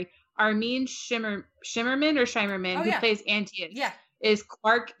really sorry. Armin Shimerman, who plays Antaeus, is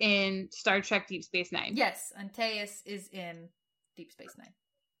Quark in Star Trek Deep Space Nine. Yes, Antaeus is in Deep Space Nine.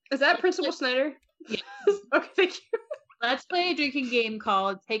 Is that Principal Snyder? Yes. Okay, thank you. Let's play a drinking game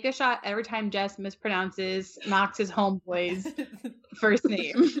called Take a Shot every time Jess mispronounces Nox's homeboy's first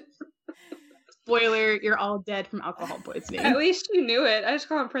name. Spoiler, you're all dead from alcohol poisoning. At least you knew it. I just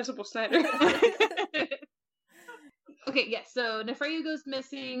call him Principal Snyder. Okay, yes, so Nefreyu goes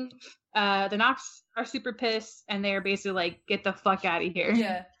missing. The Nox are super pissed, and they're basically like, get the fuck out of here.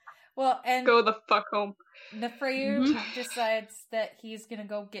 Yeah. Well, and go the fuck home. Nefreyu decides that he's gonna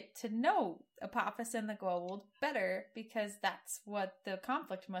go get to know Apophis and the Goa'uld better, because that's what the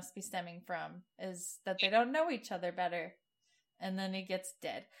conflict must be stemming from, is that they don't know each other better. And then he gets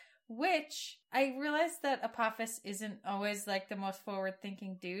dead. Which, I realize that Apophis isn't always like the most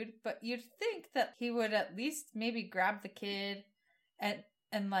forward-thinking dude, but you'd think that he would at least maybe grab the kid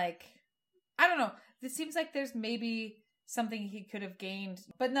and like, I don't know. It seems like there's maybe something he could have gained,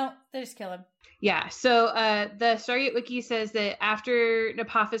 but no, they just kill him. Yeah, so the Stargate Wiki says that after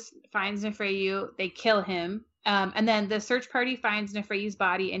Apophis finds Nefreyu, they kill him, And then the search party finds Nefreyu's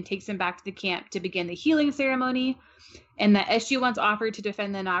body and takes him back to the camp to begin the healing ceremony. And the SG-1's offer to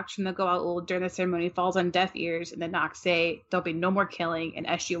defend the Nox from the Goa'uld during the ceremony falls on deaf ears, and the Nox say there'll be no more killing, and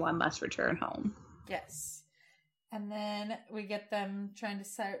SG-1 must return home. Yes. And then we get them trying to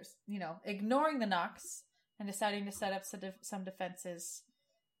set, ignoring the Nox and deciding to set up some defenses.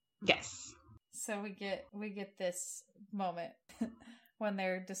 Yes. So we get this moment when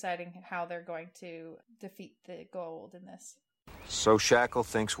they're deciding how they're going to defeat the Goa'uld in this. So Shackle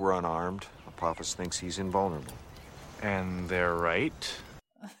thinks we're unarmed. Apophis thinks he's invulnerable. And they're right.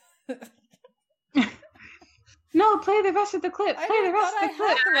 No, play the rest of the clip. Play the rest of the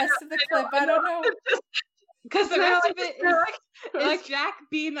clip. The rest of the clip. I don't know. Because the rest of it is Jack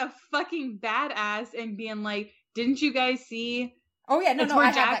being a fucking badass and being like, "Didn't you guys see?" Oh yeah, no, I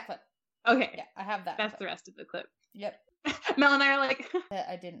have that clip. Okay, yeah, I have that. That's the rest of the clip. Yep. Mel and I are like, that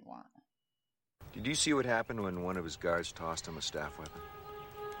I didn't want. Did you see what happened when one of his guards tossed him a staff weapon?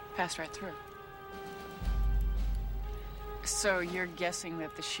 Passed right through. So you're guessing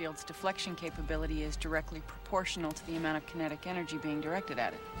that the shield's deflection capability is directly proportional to the amount of kinetic energy being directed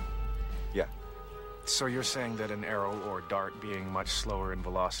at it? Yeah. So you're saying that an arrow or dart being much slower in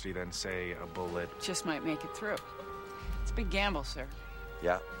velocity than, say, a bullet... just might make it through. It's a big gamble, sir.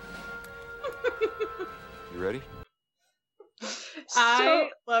 Yeah. You ready? I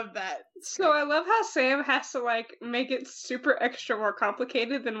love that. So I love how Sam has to make it super extra more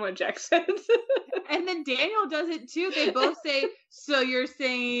complicated than what Jack said. And then Daniel does it too. They both say, "So you're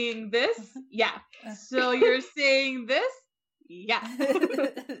saying this?" Yeah. "So you're saying this?" Yeah.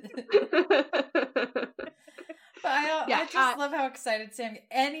 But I just love how excited Sam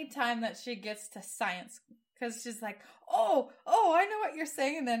anytime that she gets to science, because she's like, oh, I know what you're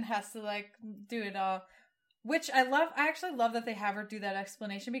saying, and then has to do it all. Which I love. I actually love that they have her do that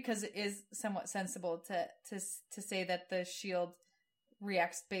explanation, because it is somewhat sensible to say that the shield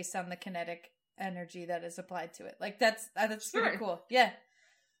reacts based on the kinetic energy that is applied to it. That's sure. Pretty cool. Yeah.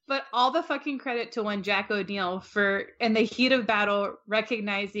 But all the fucking credit to one Jack O'Neill for, in the heat of battle,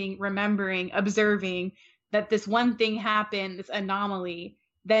 recognizing, remembering, observing that this one thing happened, this anomaly,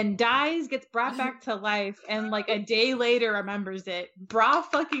 then dies, gets brought back to life, and a day later remembers it. Bra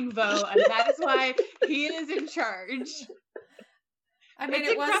fucking Vo, and that is why he is in charge. I mean,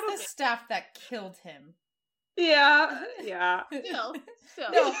 it was the staff that killed him. Yeah.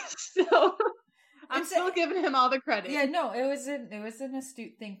 Still. I'm still giving him all the credit. Yeah, no, it was an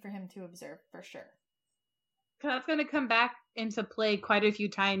astute thing for him to observe, for sure. That's going to come back into play quite a few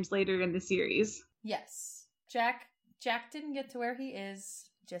times later in the series. Yes. Jack didn't get to where he is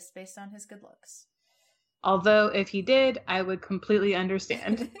just based on his good looks. Although, if he did, I would completely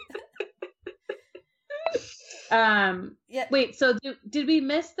understand. Yeah. Wait, so did we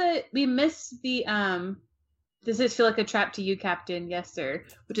miss the does this feel like a trap to you, Captain? Yes, sir.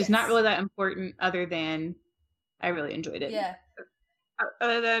 Which is not really that important, other than I really enjoyed it. Yeah.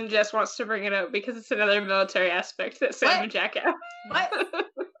 Other than Jess wants to bring it up because it's another military aspect that Sam and Jack have. What?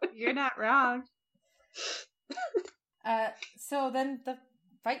 You're not wrong. So then the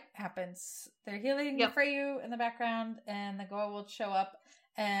fight happens. They're healing Freyu in the background, and the Goa'uld show up,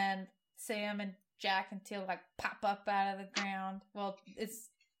 and Sam and Jack and Teal'c pop up out of the ground. Well, it's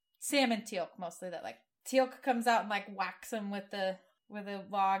Sam and Teal'c mostly that Teal'c comes out and whacks him with a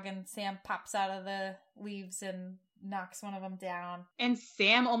log, and Sam pops out of the leaves and knocks one of them down. And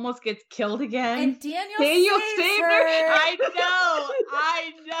Sam almost gets killed again. And Daniel saved her. her. I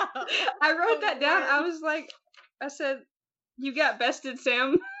know. I wrote that down. I said, "You got bested,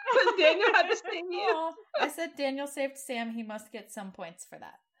 Sam." Daniel had to save you. I said Daniel saved Sam. He must get some points for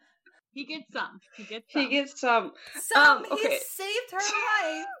that. He gets some. He gets some. He saved her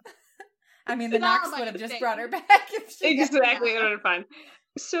life. I mean, the Nox would have just brought her back if she exactly. It would have been fine.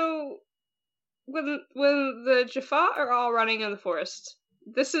 So when the Jaffa are all running in the forest,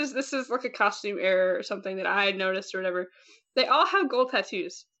 this is like a costume error or something that I had noticed or whatever. They all have gold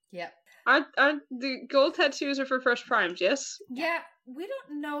tattoos. Yep. Aren't the gold tattoos are for first primes? Yes. Yeah, we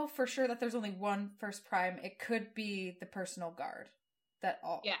don't know for sure that there's only one first prime. It could be the personal guard.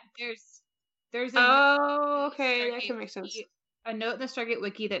 Yeah, there's okay, that can make sense. A note in the Stargate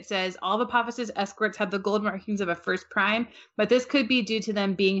Wiki that says all of Apophis's escorts have the gold markings of a first prime, but this could be due to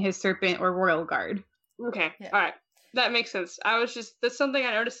them being his serpent or royal guard. Okay, all right, that makes sense. That's something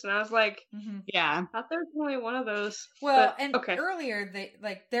I noticed, and I was like, yeah, I thought there was only one of those. Well, earlier they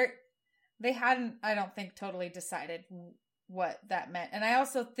hadn't, I don't think, totally decided what that meant, and I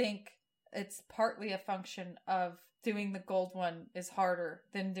also think it's partly a function of doing the gold one is harder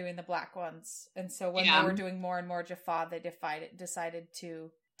than doing the black ones. And so when they were doing more and more Jaffa, they decided to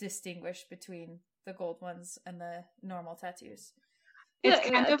distinguish between the gold ones and the normal tattoos. It's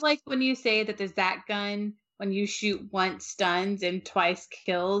kind of like when you say that the Zat gun, when you shoot once stuns and twice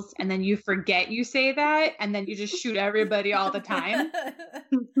kills, and then you forget you say that, and then you just shoot everybody all the time.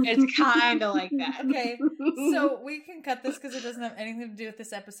 It's kind of like that. Okay, so we can cut this because it doesn't have anything to do with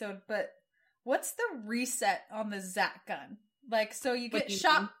this episode, but what's the reset on the Zat gun? Like, so you get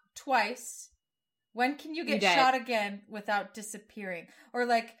shot twice. When can you get shot again without disappearing? Or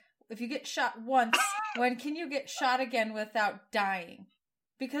like, if you get shot once, when can you get shot again without dying?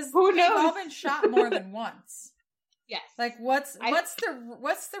 Because they've all been shot more than once. Yes. Like, what's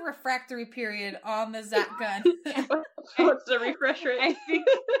the refractory period on the Zat gun? What's the refresh rate?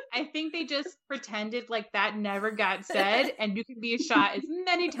 I think they just pretended like that never got said, and you can be shot as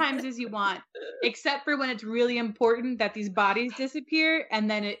many times as you want, except for when it's really important that these bodies disappear, and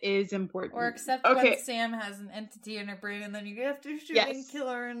then it is important. Or except when Sam has an entity in her brain, and then you have to shoot and kill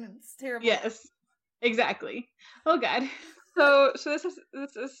her, and it's terrible. Yes, exactly. Oh God. So this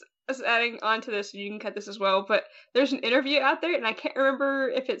is adding on to this, and you can cut this as well, but there's an interview out there, and I can't remember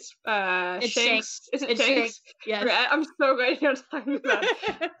if it's Shanks. Is it Shanks? Yes. I'm so glad you're talking about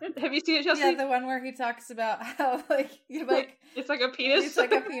it. Have you seen it, Chelsea? Yeah, the one where he talks about how it's like a penis. It's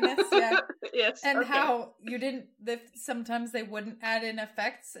like a penis, yeah. Yes. And how you didn't sometimes they wouldn't add in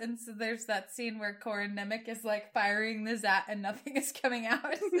effects, and so there's that scene where Corin Nemec is like firing the Zat and nothing is coming out.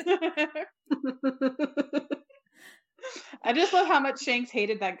 I just love how much Shanks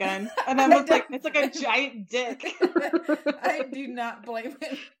hated that gun, and then it's like a giant dick. I do not blame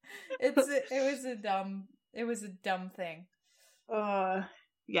him. It was a dumb thing.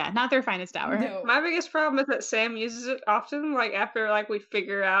 Yeah, not their finest hour. No. My biggest problem is that Sam uses it often. Like after we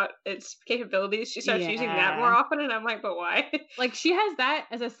figure out its capabilities, she starts using that more often, and I'm like, but why? Like she has that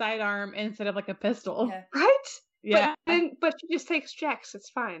as a sidearm instead of like a pistol, right? Yeah, but she just takes Jax. It's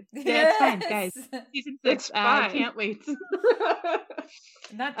fine. Yeah, it's fine, guys. Season 6, it's fine. I can't wait.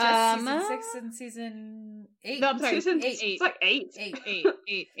 Not just season 6 and season 8. No, I'm sorry, season 8. It's like 8.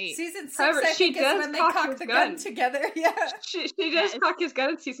 8. Season 6, However, I think, is when they cock the gun together. Yeah, she does cock his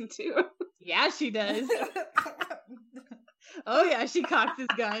gun in season 2. Yeah, she does. Oh yeah, she cocks his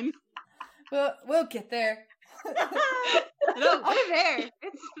gun. We'll get there. No, over there.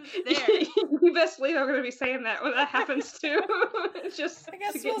 It's there. You best believe I'm going to be saying that when that happens too. Just I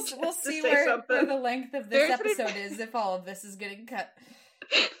guess we'll see where the length of this episode is if all of this is getting cut.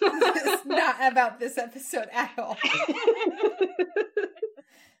 It's not about this episode at all.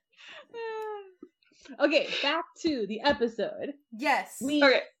 Okay, back to the episode. Yes.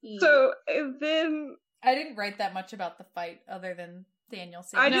 Okay, so then I didn't write that much about the fight other than Daniel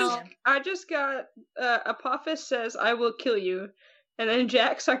saying I just got Apophis says, "I will kill you," and then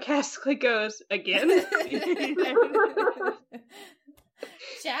Jack sarcastically goes, "Again?"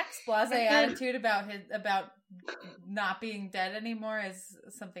 Jack's blasé attitude about not being dead anymore is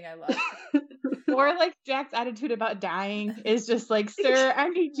something I love. Or like Jack's attitude about dying is just like, "Sir, I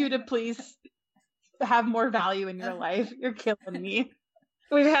need you to please have more value in your life. You're killing me."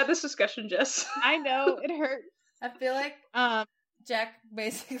 We've had this discussion, Jess. I know, it hurts. I feel like Jack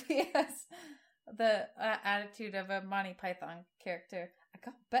basically has the attitude of a Monty Python character. I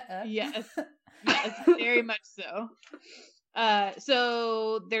got better. Yes, very much so.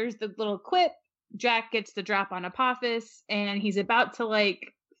 So there's the little quip. Jack gets the drop on Apophis, and he's about to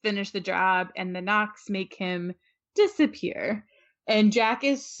finish the job, and the Nox make him disappear. And Jack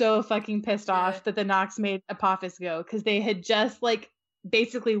is so fucking pissed off that the Nox made Apophis go, because they had just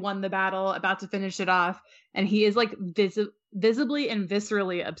basically won the battle, about to finish it off, and he is visibly and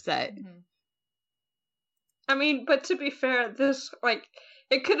viscerally upset. Mm-hmm. I mean, but to be fair, this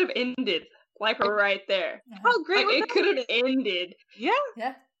it could have ended right there. Oh, great! It could have ended.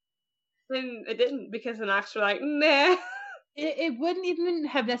 Yeah. And it didn't, because the Nox were like, nah. It wouldn't even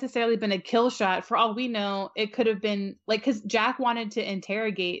have necessarily been a kill shot. For all we know, it could have been because Jack wanted to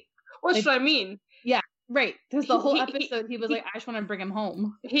interrogate. That's what I mean. Yeah, right. Because the whole episode, he was like, "I just want to bring him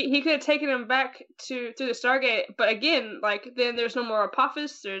home." He could have taken him back through the Stargate, but again, then there's no more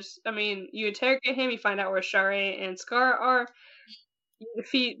Apophis. You interrogate him, you find out where Share and Scar are, you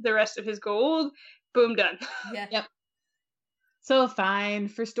defeat the rest of his gold. Boom, done. Yeah. Yep. So fine,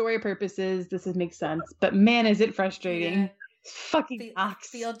 for story purposes, this makes sense. But man, is it frustrating. Yeah. Fucking Nox.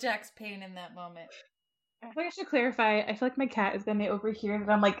 Feel Jack's pain in that moment. I feel like I should clarify. I feel like my cat is gonna overhear and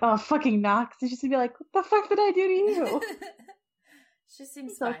I'm like, "Oh, fucking Nox." It's just gonna be like, "What the fuck did I do to you?" She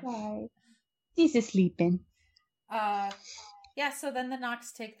seems fine. Okay. She's just sleeping. Yeah, so then the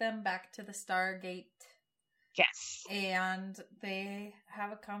Nox take them back to the Stargate. Yes. And they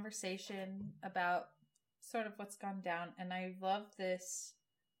have a conversation about sort of what's gone down, and I love this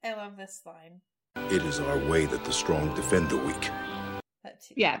I love this line. It is our way that the strong defend the weak. That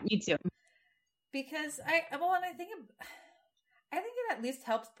too. Yeah, me too. Because I think it at least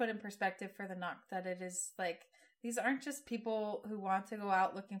helps put in perspective for the Nock that it is like, these aren't just people who want to go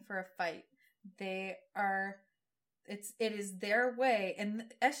out looking for a fight. It is their way.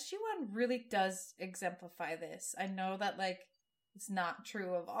 And SG-1 really does exemplify this. I know that, like, it's not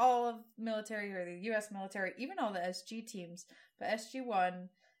true of all of military or the US military, even all the SG teams, but SG-1,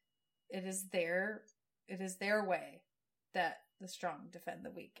 it is their way that the strong defend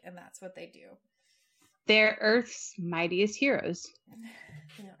the weak, and that's what they do. They're Earth's mightiest heroes.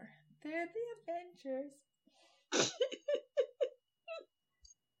 They are. They're the Avengers.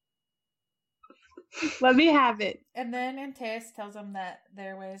 Let me have it. And then Antaeus tells them that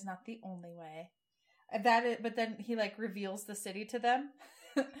their way is not the only way. But then he like reveals the city to them,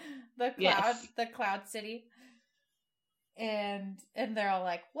 the cloud city, and they're all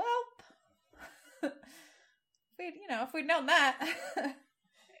like, "Well, if we'd known that,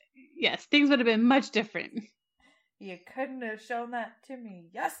 yes, things would have been much different. You couldn't have shown that to me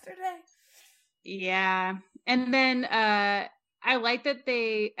yesterday." Yeah, and then I like that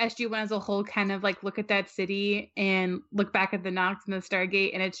SG-1 as a whole kind of like look at that city and look back at the Nocts and the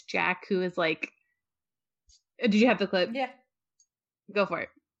Stargate, and it's Jack who is like, did you have the clip? Yeah. Go for it.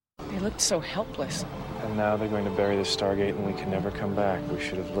 They looked so helpless. And now they're going to bury the Stargate and we can never come back. We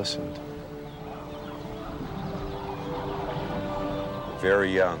should have listened. The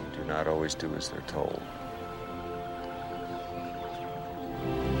very young do not always do as they're told.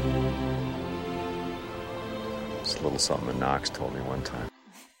 It's a little something that Knox told me one time.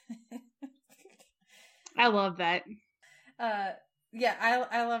 I love that. Yeah,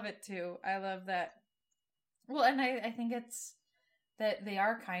 I love it too. I love that. Well, and I think it's that they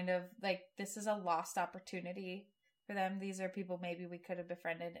are kind of like, this is a lost opportunity for them. These are people maybe we could have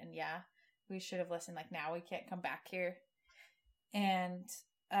befriended, and yeah, we should have listened. Like, now we can't come back here. And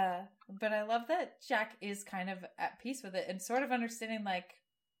but I love that Jack is kind of at peace with it and sort of understanding, like,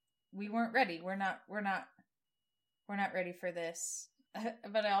 we weren't ready. We're not ready for this.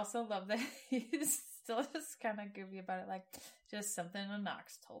 But I also love that he's still just kind of goofy about it, like, just something a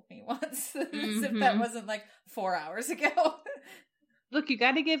Knox told me once. As if that wasn't like 4 hours ago. Look, you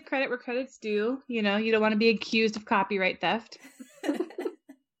got to give credit where credit's due. You know, you don't want to be accused of copyright theft.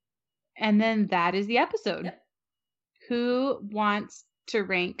 And then that is the episode. Yep. Who wants to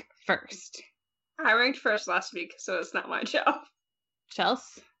rank first? I ranked first last week, so it's not my job.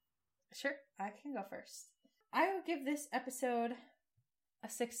 Chelsea? Sure, I can go first. I will give this episode a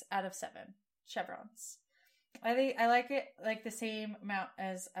 6 out of 7 chevrons. I like it like the same amount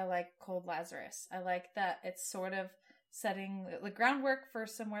as I like Cold Lazarus. I like that it's sort of setting the groundwork for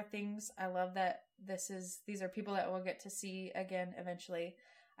some more things. I love that these are people that we'll get to see again eventually.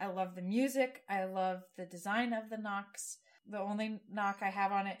 I love the music. I love the design of the Nocks. The only knock I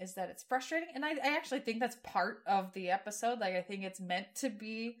have on it is that it's frustrating, and I actually think that's part of the episode. Like, I think it's meant to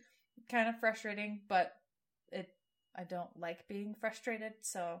be kind of frustrating, but I don't like being frustrated.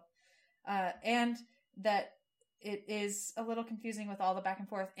 So, and that it is a little confusing with all the back and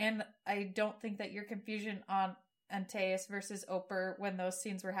forth. And I don't think that your confusion on Antaeus versus Oper when those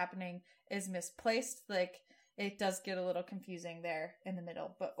scenes were happening is misplaced. Like, it does get a little confusing there in the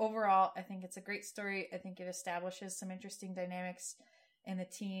middle. But overall, I think it's a great story. I think it establishes some interesting dynamics in the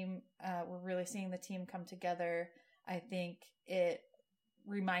team. We're really seeing the team come together. I think it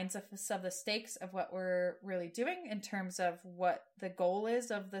reminds us of the stakes of what we're really doing in terms of what the goal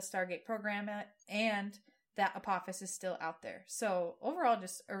is of the Stargate program, and that Apophis is still out there. So overall,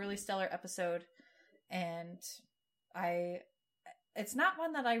 just a really stellar episode. And it's not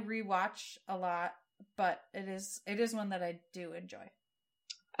one that I rewatch a lot, but it is one that I do enjoy.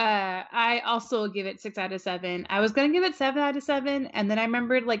 I also give it 6 out of 7. I was going to give it 7 out of 7. And then I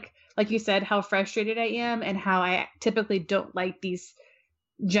remembered, like you said, how frustrated I am and how I typically don't like these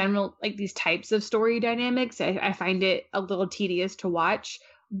these types of story dynamics. I find it a little tedious to watch,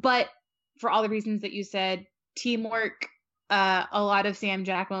 but for all the reasons that you said, teamwork, a lot of Sam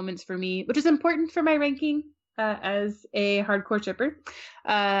Jack moments for me, which is important for my ranking as a hardcore shipper.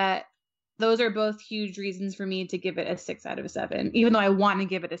 Those are both huge reasons for me to give it a 6 out of 7, even though I want to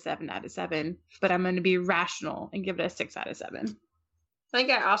give it a 7 out of 7, but I'm going to be rational and give it a 6 out of 7. I think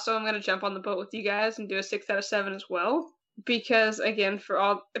I also am going to jump on the boat with you guys and do a 6 out of 7 as well. Because, again,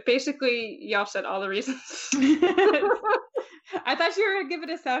 y'all said all the reasons. I thought you were going to give it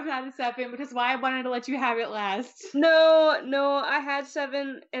a 7 out of 7, which is why I wanted to let you have it last. No, I had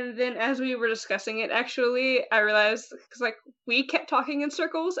 7, and then as we were discussing it, actually, I realized, because, like, we kept talking in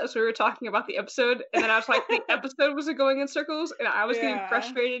circles as we were talking about the episode, and then I was like, the episode wasn't going in circles, and I was getting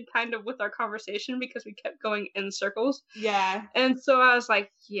frustrated kind of with our conversation because we kept going in circles. Yeah. And so I was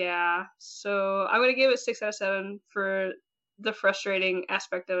like, yeah, so I'm going to give it 6 out of 7 for the frustrating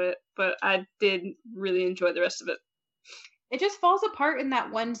aspect of it, but I did really enjoy the rest of it. It just falls apart in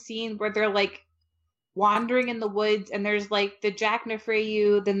that one scene where they're like wandering in the woods and there's like the Jack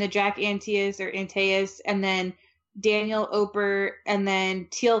Nefreyu, then the Jack Antaeus, and then Daniel Oper, and then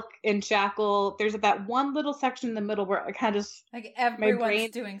Teal'c and Shackle. There's that one little section in the middle where I kind of just like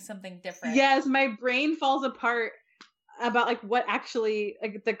everyone's doing something different. Yes, my brain falls apart about like what actually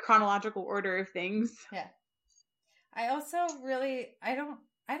like the chronological order of things. Yeah. I also really I don't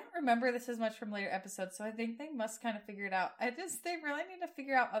remember this as much from later episodes, so I think they must kind of figure it out. They really need to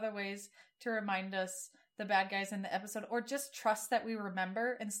figure out other ways to remind us the bad guys in the episode, or just trust that we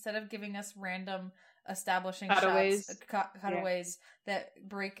remember instead of giving us random establishing cutaways that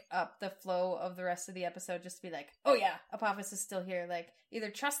break up the flow of the rest of the episode. Just to be like, oh yeah, Apophis is still here. Like, either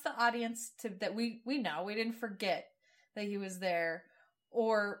trust the audience that we know we didn't forget that he was there,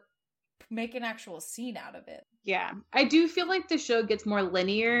 or make an actual scene out of it. Yeah, I do feel like the show gets more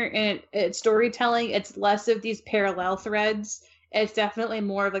linear in its storytelling. It's less of these parallel threads. It's definitely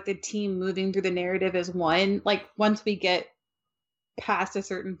more of like the team moving through the narrative as one, like once we get past a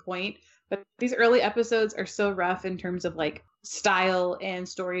certain point. But these early episodes are so rough in terms of like style and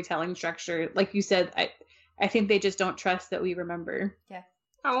storytelling structure. Like you said, I think they just don't trust that we remember. Yeah.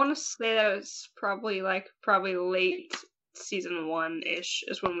 I want to say that it's probably late season 1-ish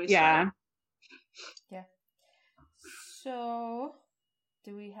is when we started. Yeah. So,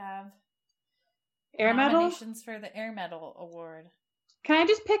 do we have Air Medal nominations for the Air Medal Award? Can I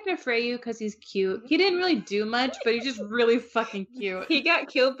just pick Nefreyu because he's cute? He didn't really do much, but he's just really fucking cute. He got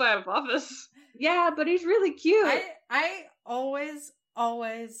killed by Apophis. Yeah, but he's really cute. I always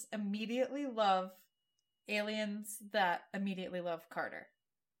immediately love aliens that immediately love Carter.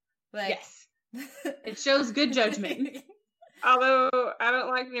 Like, yes. It shows good judgment. Although I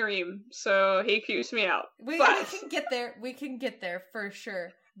don't like Nareem, so he keeps me out. We can get there. We can get there for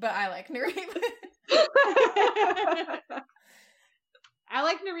sure. But I like Nareem. I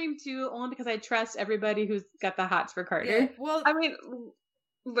like Nareem too, only because I trust everybody who's got the hots for Carter. Yeah, well, I mean,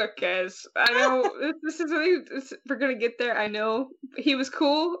 look, guys. I know this is really. We're gonna get there. I know he was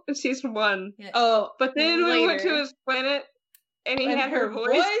cool in season 1. Yeah. Oh, but then when we went to his planet. And he had her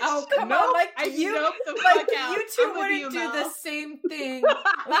voice. Oh, come on! Like you two wouldn't do the same thing.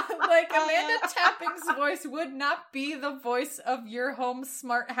 Like Amanda Tapping's voice would not be the voice of your home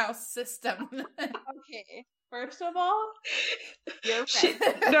smart house system. Okay, first of all, you're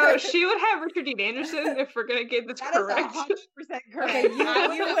right. She would have Richard Dean Anderson if we're gonna get this correct. 100% correct.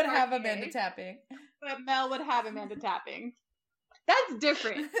 Okay, you would have Amanda Tapping, but Mel would have Amanda Tapping. That's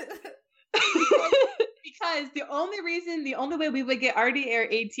different. Because the only way we would get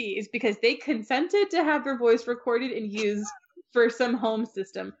RDR-AT is because they consented to have their voice recorded and used for some home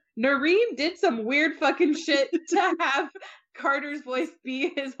system. Nareem did some weird fucking shit to have Carter's voice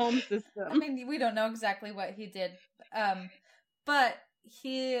be his home system. I mean, we don't know exactly what he did, but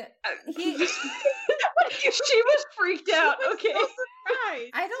he she was freaked out. Okay,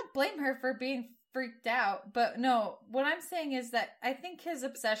 I don't blame her for being freaked out, but no, what I'm saying is that I think his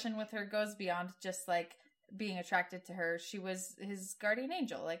obsession with her goes beyond just like being attracted to her. She was his guardian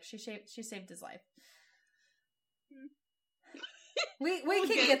angel. Like she saved his life. We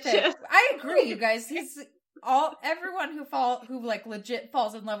can get there. I agree, you guys. Everyone who like legit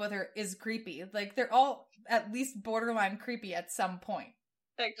falls in love with her is creepy. Like they're all at least borderline creepy at some point.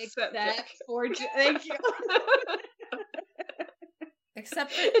 Except for thank you.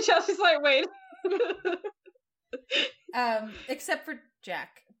 Except for Chelsea's like, wait. Except for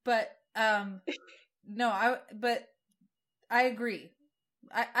Jack, but but I agree.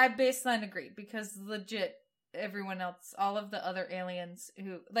 I baseline agree because legit everyone else, all of the other aliens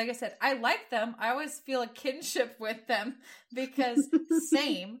who, like I said, I like them. I always feel a kinship with them because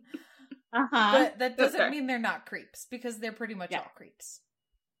same. But that doesn't mean they're not creeps because they're pretty much all creeps.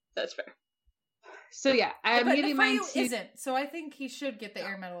 That's fair. So yeah, I'm giving mine to... isn't. So I think he should get the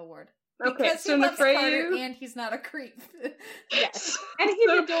Air Medal Award. Okay, because so he loves Nefreyu... Carter and he's not a creep. Yes. And he's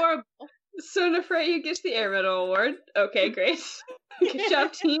adorable. So Nefreyu gets the Air Medal Award. Okay, great. Good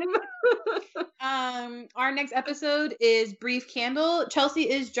job, team. Our next episode is Brief Candle. Chelsea,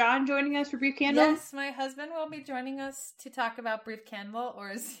 is John joining us for Brief Candle? Yes, my husband will be joining us to talk about Brief Candle, or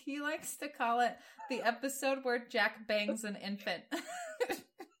as he likes to call it, the episode where Jack bangs an infant.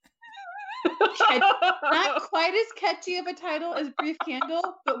 Not quite as catchy of a title as Brief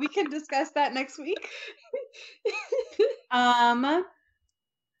Candle, but we can discuss that next week.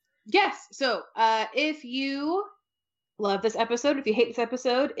 Yes, so if you love this episode, if you hate this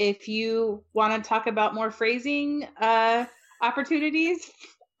episode, if you want to talk about more phrasing opportunities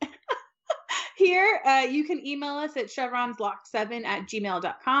here, you can email us at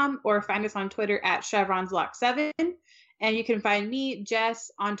chevronslock7@gmail.com or find us on Twitter at chevronslock7. And you can find me,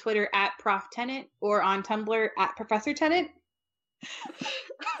 Jess, on Twitter at Prof Tennant or on Tumblr at Professor Tennant.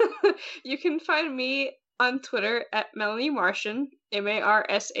 You can find me on Twitter at Melanie Martian,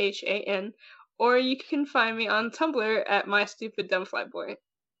 MARSHAN, or you can find me on Tumblr at My Stupid Dumb Flyboy.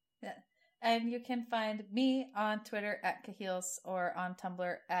 Yeah. And you can find me on Twitter at Kahils or on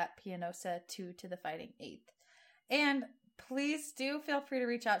Tumblr at Pianosa2 to the fighting 8th. And please do feel free to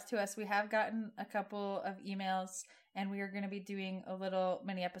reach out to us. We have gotten a couple of emails, and we are going to be doing a little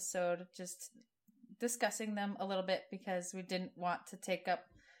mini episode just discussing them a little bit because we didn't want to take up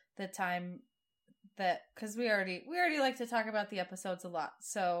the time that, because we already like to talk about the episodes a lot.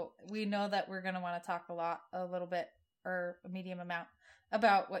 So we know that we're going to want to talk a little bit, or a medium amount,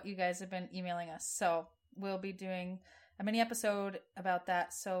 about what you guys have been emailing us. So we'll be doing a mini episode about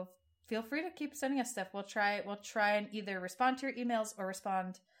that. So feel free to keep sending us stuff. We'll try and either respond to your emails or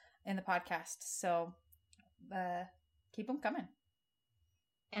respond in the podcast. So keep them coming.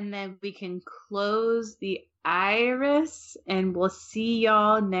 And then we can close the iris, and we'll see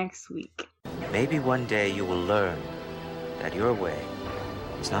y'all next week. Maybe one day you will learn that your way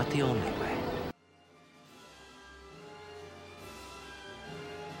is not the only way.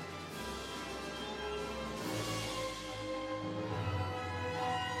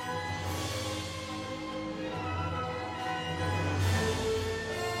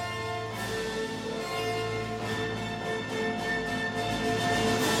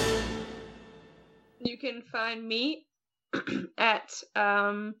 You can find me at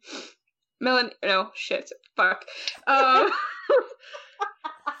Melanie. No, shit, fuck.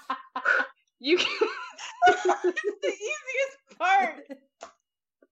 You can. The easiest part.